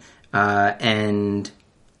in and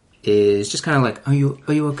is just kind of like, "Are you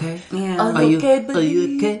okay? Yeah. Are you okay?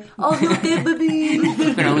 Oh, okay, baby.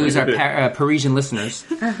 We're gonna lose our Parisian listeners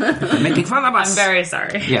making fun of us." I'm very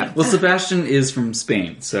sorry. Yeah. Well, Sebastian is from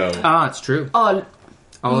Spain, so Oh, it's true. Oh,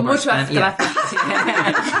 All of our muchas Span- gracias.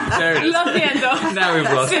 there it is. Lo siento. Now we've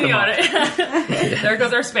lost them all. Signore. There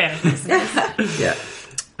goes our Spanish. Yeah.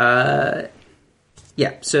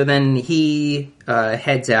 Yeah. So then he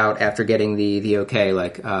heads out after getting the okay.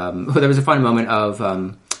 Like, there was a fun moment of,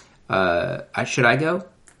 should I go?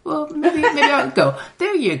 well, maybe I'll go.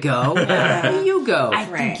 There you go. You go. I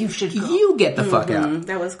think you should go. You get the fuck out.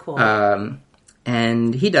 That was cool.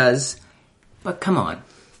 And he does. But come on,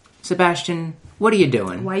 Sebastian, what are you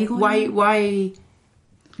doing? Why are you going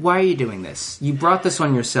Why are you doing this? You brought this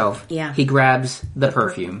on yourself. Yeah. He grabs the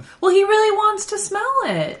perfume. Well, he really wants to smell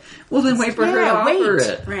it. Well, then wait for her to Yeah, offer wait.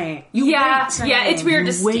 it. right. Yeah, it's weird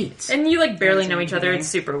to wait. and you like barely know each other. It's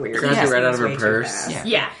super weird. Grabs Yeah, it right out it's of her way too purse. fast.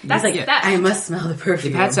 Yeah, that's He's like like, that. I must smell the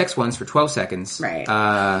perfume. They've had sex once for 12 seconds.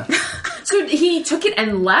 Right. So he took it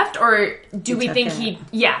and left, or do we took think it. he?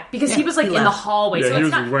 Yeah, because he was like he in the left. hallway. Yeah, so he it's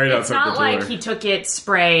was not. right It's outside not the like door. he took it,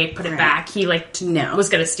 spray, put it Right. back. He like No. was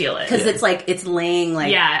gonna steal it. Because it's like, it's laying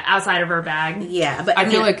like, Yeah, outside of her bag. yeah, but I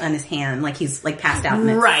feel like- on his hand, like he's like passed out. And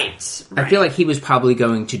it's- Right. I feel like he was probably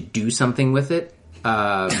going to do something with it.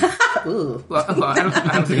 Ooh. Well, I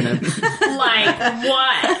don't think Like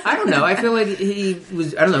what? I don't know. I feel like he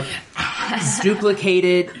was, I don't know, duplicate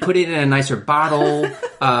it, put it in a nicer bottle,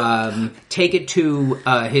 take it to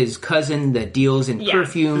his cousin that deals in Yeah.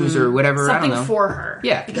 perfumes or whatever. I Something don't know. for her.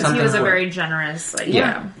 Yeah, because he something was a for her. very generous. Like,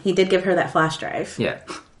 Yeah. He did give her that flash drive. Yeah.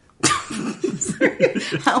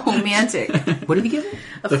 How romantic. What did he give him?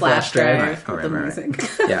 A The flash flash drive. drive. Right, with the right.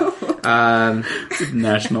 music. Yeah.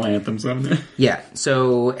 National anthems on there. Yeah.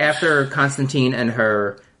 So after Constantine and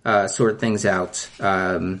her sort things out,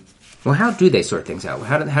 well, how do they sort things out?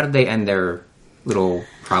 How did they end their little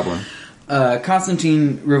problem?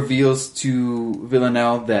 Constantine reveals to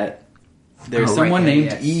Villanelle that there's Oh, right, someone yeah, named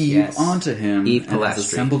yes, Eve yes. onto him. Eve and has Pilastri.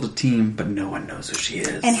 assembled a team, but no one knows who she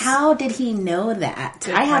is. And how did he know that?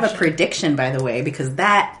 I have a prediction, by the way, because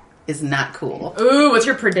that is not cool. Ooh, what's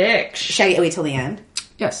your prediction? Should I wait till the end?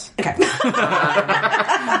 Yes. Okay.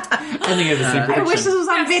 I think it's the same I prediction. wish this was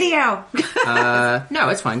on video. No,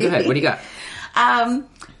 it's fine. Go ahead. What do you got?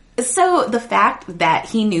 So the fact that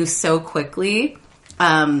he knew so quickly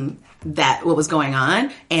that what was going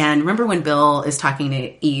on, and remember when Bill is talking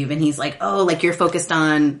to Eve and he's like, oh, like you're focused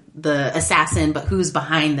on the assassin, but who's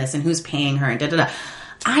behind this and who's paying her and da-da-da.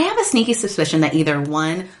 I have a sneaky suspicion that either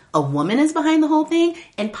one, a woman is behind the whole thing,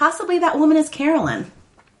 and possibly that woman is Carolyn.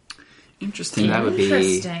 Interesting. That would be.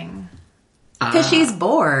 Interesting. Because she's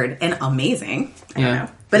bored and amazing. I don't Yeah. know.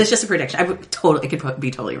 But it's just a prediction. It could be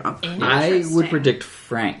totally wrong. I would predict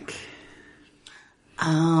Frank.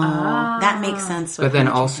 Oh, that makes sense. But then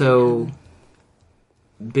also,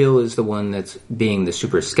 Bill is the one that's being the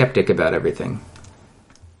super skeptic about everything.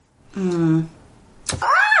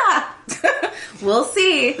 We'll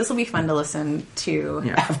see. This will be fun to listen to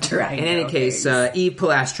after I In know any case, things. Eve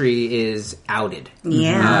Pilastri is outed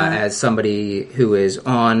Yeah. as somebody who is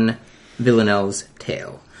on Villanelle's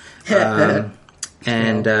tail.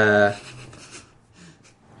 And,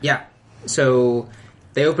 yeah. So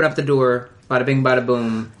they open up the door, bada bing, bada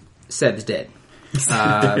boom, Seb's dead. That's what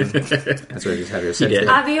I just had here. Seb's did. dead.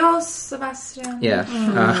 Adios, Sebastian. Yeah.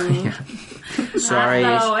 Yeah. Sorry.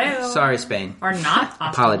 Hasta Sorry, Spain. Or not. Hasta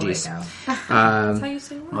Apologies. luego. That's how you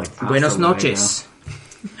say it? Like, Buenos hasta luego. noches.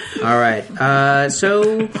 All right.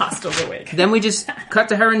 So Hasta luego. then we just cut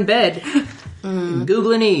to her in bed,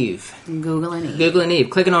 Googling Eve. Googling it. Googling Eve.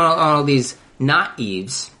 Clicking on all these not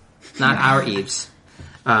Eves. Not our Eves.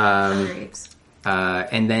 And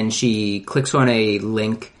then she clicks on a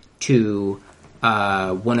link to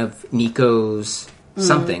one of Nico's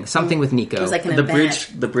something with Nico. It was like an The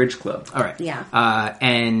event. bridge club. All right. Yeah.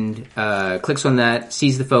 And clicks on that,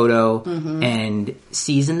 sees the photo, and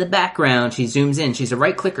sees in the background. She zooms in. She's a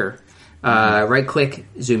right clicker. Right click,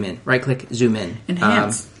 zoom in. Right click, zoom in.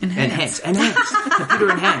 Enhance. Enhance. Computer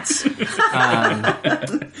enhance.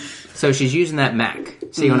 So she's using that Mac.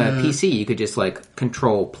 See, on a PC, you could just like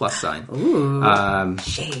Control plus sign. Ooh.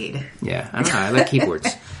 Shade. Yeah, I don't know. I like keyboards.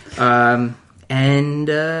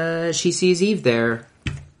 And she sees Eve there,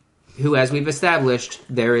 who, as we've established,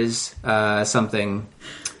 there is something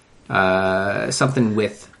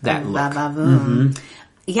with that look. Ba-ba-boom.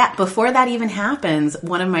 Yeah, before that even happens,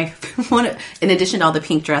 in addition to all the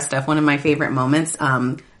pink dress stuff, one of my favorite moments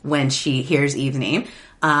when she hears Eve's name,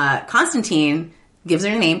 Constantine gives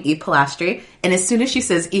her a name, Eve Pilastri, and as soon as she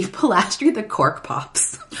says Eve Pilastri, the cork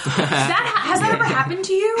pops. Has that ever happened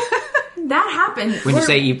to you? That happened. When you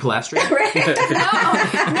say Eve Pilastri,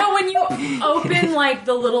 No, when you open like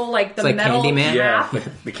the little like the like metal Candyman? cap.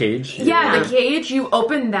 The cage. Yeah, the cage, you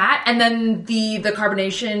open that, and then the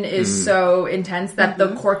carbonation is so intense that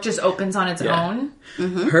the cork just opens on its Yeah. own.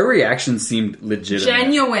 Her reaction seemed legitimate.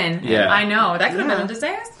 Genuine. Yeah. I know. That could have been a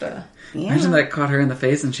disaster. Imagine that caught her in the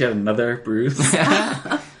face and she had another bruise.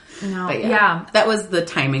 No. But Yeah. That was the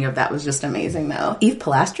timing of that was just amazing though. Eve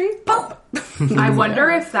Pilastri? Boom! I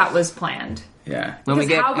wonder if that was planned. Yeah. when we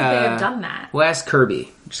Because get, how would they have done that? We'll ask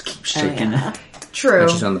Kirby Just keep shaking it. True. when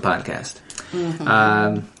she's on the podcast.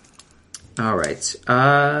 All right.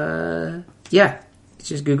 Yeah. It's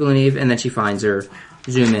just Googling Eve, and then she finds her,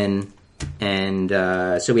 zoom in, and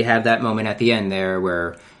so we have that moment at the end there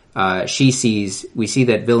where we see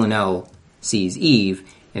that Villanelle sees Eve,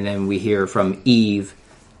 and then we hear from Eve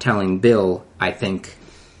telling Bill, I think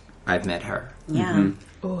I've met her. Yeah.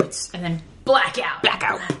 Oh, and then blackout.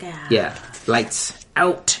 Blackout. Blackout. Yeah. Lights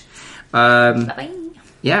out. Bye-bye.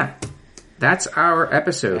 Yeah. That's our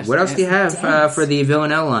episode. What else do you have for the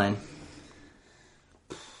Villanelle line?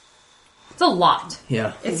 It's a lot.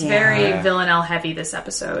 Yeah. It's Yeah. very Villanelle heavy this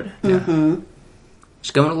episode.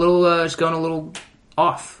 She's going a little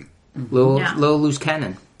off. Little Yeah. loose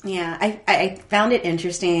cannon. Yeah, I found it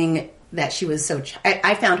interesting that she was so...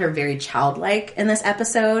 I found her very childlike in this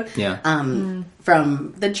episode. Yeah.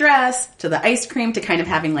 From the dress to the ice cream to kind of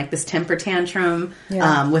having like this temper tantrum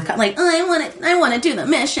with like, oh, I want to do the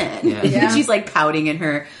mission. Yeah. She's like pouting in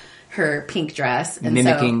her pink dress. And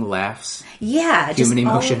Mimicking laughs. Yeah, just human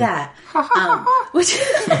all emotion. of that. Which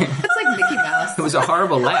it's like Mickey Mouse. It was a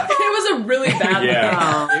horrible laugh. It was a really bad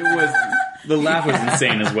Yeah, it was. The laugh was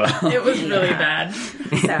insane as well. It was really bad.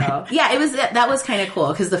 So yeah, that was kind of cool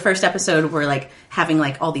because the first episode we're like having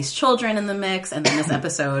like all these children in the mix, and then this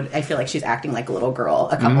episode I feel like she's acting like a little girl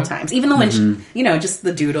a couple times, even though when she, just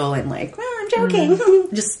the doodle and like, I'm joking,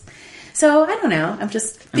 just. So I don't know. I'm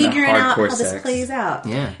just figuring out how hardcore this sex. plays out.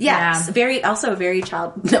 Yeah. Yeah. Yeah. Very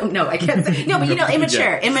child. No, I can't say. No, but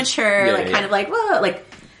immature, Yeah, like yeah. kind of like, whoa, like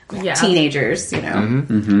Yeah. teenagers,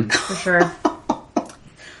 For sure.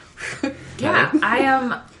 Yeah, I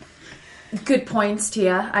am. Good points,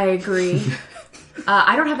 Tia. I agree.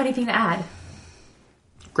 I don't have anything to add.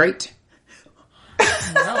 Great.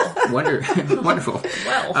 No. Wonderful.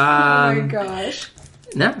 Well. oh my gosh.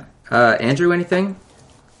 No. Andrew, anything?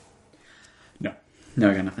 No,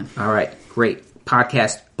 I got nothing. All right. Great.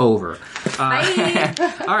 Podcast over. Bye.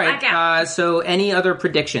 All right. Back out. So any other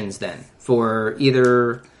predictions then for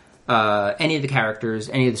either any of the characters,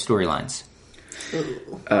 any of the storylines?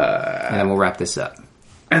 And then we'll wrap this up.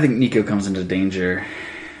 I think Nico comes into danger,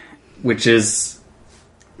 which is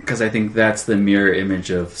because I think that's the mirror image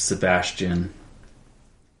of Sebastian's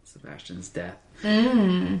death.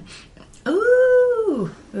 Ooh,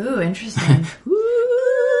 interesting.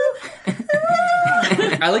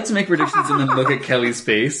 I like to make predictions and then look at Kelly's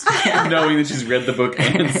face, knowing that she's read the book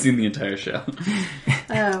and seen the entire show.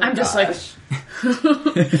 I'm just like,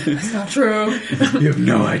 that's not true. You have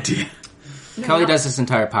no idea. Kelly does this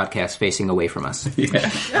entire podcast facing away from us. Yeah.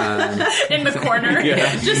 In the corner,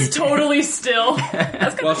 Yeah. just totally still.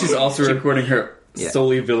 While she's also recording her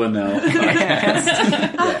solely Villanelle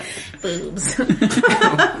podcast. Boobs.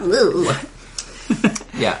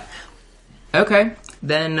 Yeah. Okay.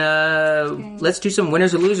 Then let's do some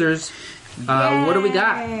winners or losers. What do we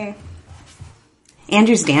got? Yay.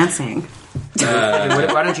 Andrew's dancing.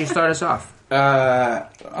 Why don't you start us off?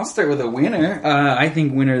 I'll start with a winner. I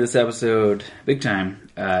think winner of this episode, big time,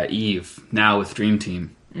 Eve, now with Dream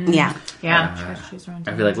Team. Yeah. Yeah. She's I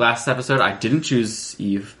feel like last episode I didn't choose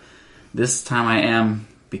Eve. This time I am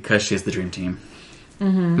because she has the Dream Team.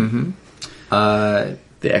 The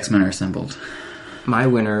X-Men are assembled. My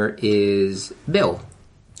winner is Bill.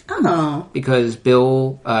 Oh. Because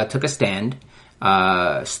Bill took a stand,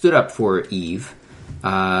 stood up for Eve,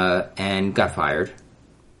 and got fired,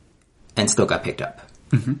 and still got picked up.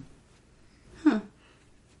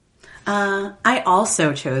 I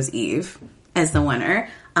also chose Eve as the winner.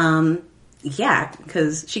 Yeah,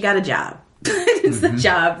 because she got a job. It's the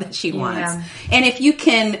job that she wants. Yeah. And if you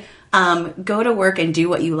can go to work and do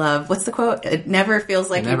what you love, what's the quote? It never feels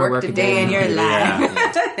like you worked a day in your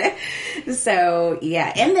life. So,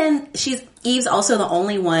 yeah. And then Eve's also the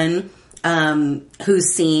only one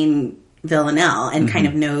who's seen Villanelle and kind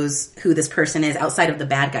of knows who this person is outside of the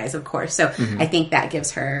bad guys, of course. So I think that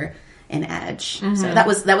gives her an edge. So that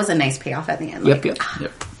was a nice payoff at the end. Yep.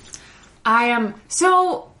 Yep. I am.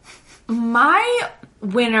 So, my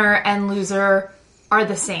winner and loser are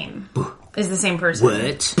the same. Is the same person.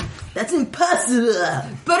 What? That's impossible.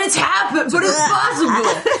 But it's happened. But it's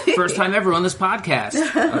possible. First time ever on this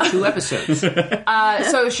podcast. 2 episodes.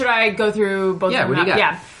 So should I go through both? Yeah, of what them do you now?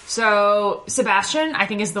 got? Yeah. So Sebastian, I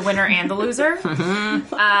think, is the winner and the loser.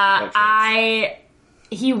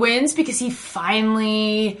 He wins because he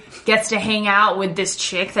finally gets to hang out with this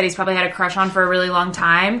chick that he's probably had a crush on for a really long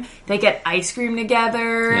time. They get ice cream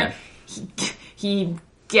together. Yeah. He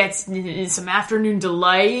gets some afternoon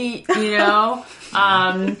delight, you know?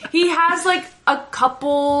 He has like a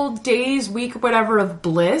couple days, week, whatever of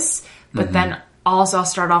bliss, but then also I'll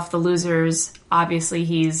start off the losers. Obviously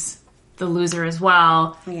he's the loser as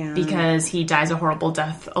well, Yeah. because he dies a horrible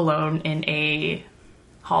death alone in a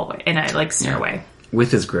hallway, in a stairway.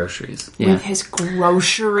 With his groceries. Yeah. With his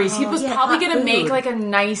groceries. He was yeah, probably hot going to food. make like a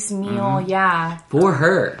nice meal. Yeah. For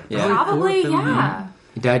her. Yeah. Probably, yeah.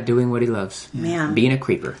 He died doing what he loves. Man. Being a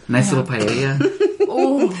creeper. Nice little paella.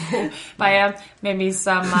 Ooh. By maybe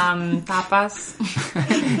some tapas.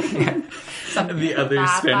 Some The other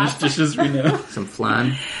tapas. Spanish dishes we know. Some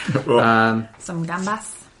flan. Some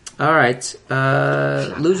gambas. All right.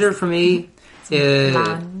 Loser for me.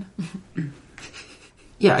 Flan.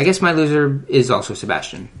 Yeah, I guess my loser is also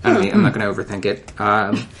Sebastian. I mean, I'm not going to overthink it.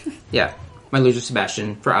 Yeah, my loser is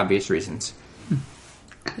Sebastian for obvious reasons.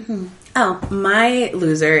 Oh, my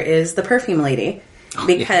loser is the perfume lady.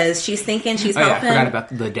 Because she's thinking she's Oh yeah, I helping. forgot about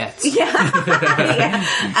the deaths.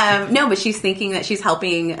 Yeah. No, but she's thinking that she's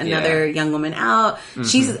helping another young woman out.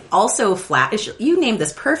 She's also flat. You named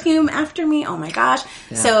this perfume after me. Oh my gosh.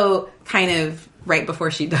 So kind of right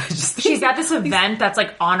before she dies. She's at this event that's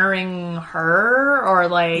like honoring her, or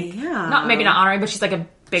like maybe not honoring, but she's like a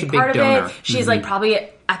big big part donor. of it. She's like probably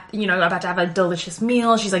about to have a delicious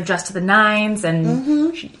meal. She's like dressed to the nines,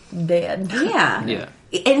 and she's dead. Yeah. Yeah.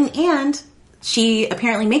 And she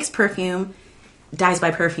apparently makes perfume, dies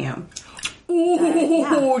by perfume.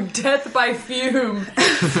 Ooh, death by fume.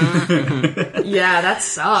 Yeah, that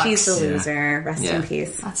sucks. She's the loser. Rest Yeah. in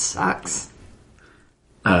peace. That sucks.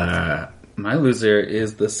 My loser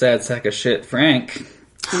is the sad sack of shit, Frank.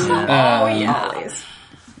 Always.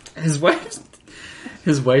 His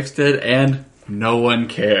wife's dead, and no one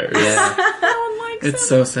cares. Yeah. It's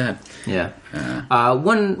so sad. Yeah.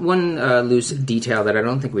 One loose detail that I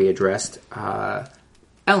don't think we addressed.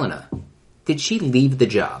 Elena, did she leave the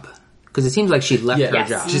job? Because it seems like she left her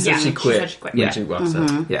job. She said she quit. She said she quit. When Yeah. she walks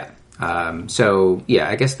up. Yeah. So yeah,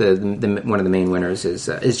 I guess the one of the main winners is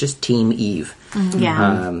just Team Eve.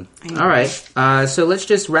 Yeah. All right. So let's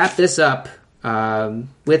just wrap this up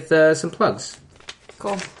with some plugs.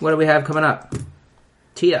 Cool. What do we have coming up?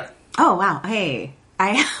 Tia. Oh wow! Hey,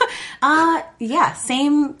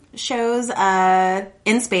 same shows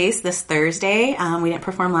in space this Thursday. We didn't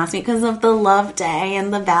perform last week because of the Love Day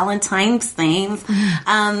and the Valentine's themes.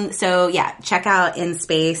 So yeah, check out In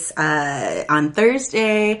Space on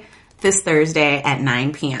Thursday. This Thursday at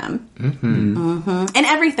 9 p.m. And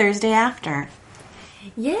every Thursday after.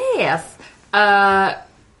 Yes.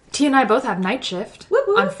 Tia and I both have night shift Woo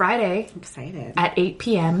woo. on Friday I'm excited. at 8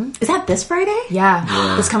 p.m. Is that this Friday?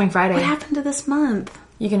 Yeah, this coming Friday. What happened to this month?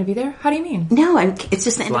 You gonna be there? How do you mean? No, it's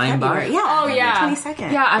just the end Flying of by. February. Yeah. Oh yeah,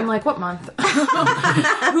 22nd. Yeah, I'm like, what month?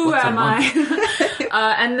 Who am I?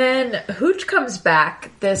 And then Hooch comes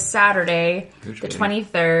back this Saturday, the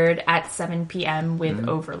 23rd at 7 p.m. with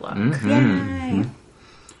Overlook. Yay.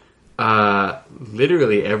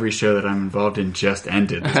 Literally every show that I'm involved in just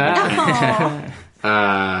ended.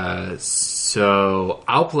 So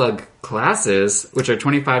I'll plug classes, which are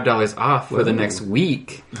 $25 off for the next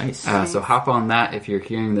week. Nice. So hop on that if you're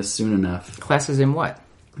hearing this soon enough. Classes in what?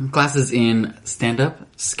 Classes in stand-up,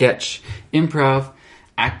 sketch, improv,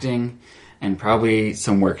 acting, and probably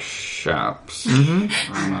some workshops on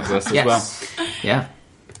my list as well. Yeah.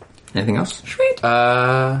 Anything else? Sweet.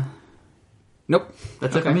 Nope,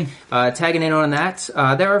 that's it for me. Tagging in on that,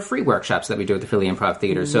 there are free workshops that we do at the Philly Improv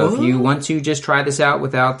Theater. So if you want to just try this out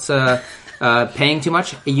without paying too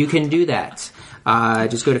much, you can do that.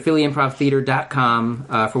 Just go to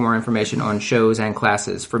phillyimprovtheater.com for more information on shows and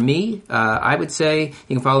classes. For me, I would say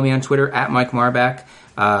you can follow me on Twitter at Mike Marbach.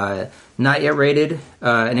 Not Yet Rated,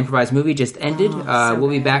 an improvised movie just ended. We'll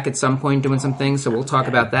be back at some point doing some things, so we'll talk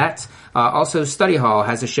about that. Also, Study Hall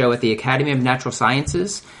has a show at the Academy of Natural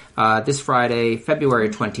Sciences this Friday, February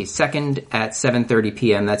 22nd at 7:30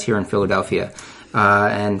 p.m. That's here in Philadelphia.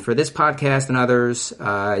 And for this podcast and others,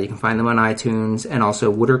 you can find them on iTunes and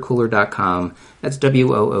also woodercooler.com. That's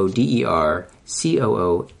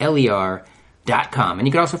WOODERCOOLER.com. And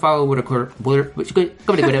you can also follow Woodercooler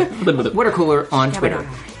on Twitter.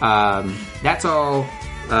 That's all.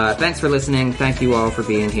 Thanks for listening. Thank you all for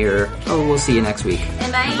being here. Oh, we'll see you next week.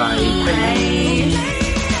 Bye. Bye.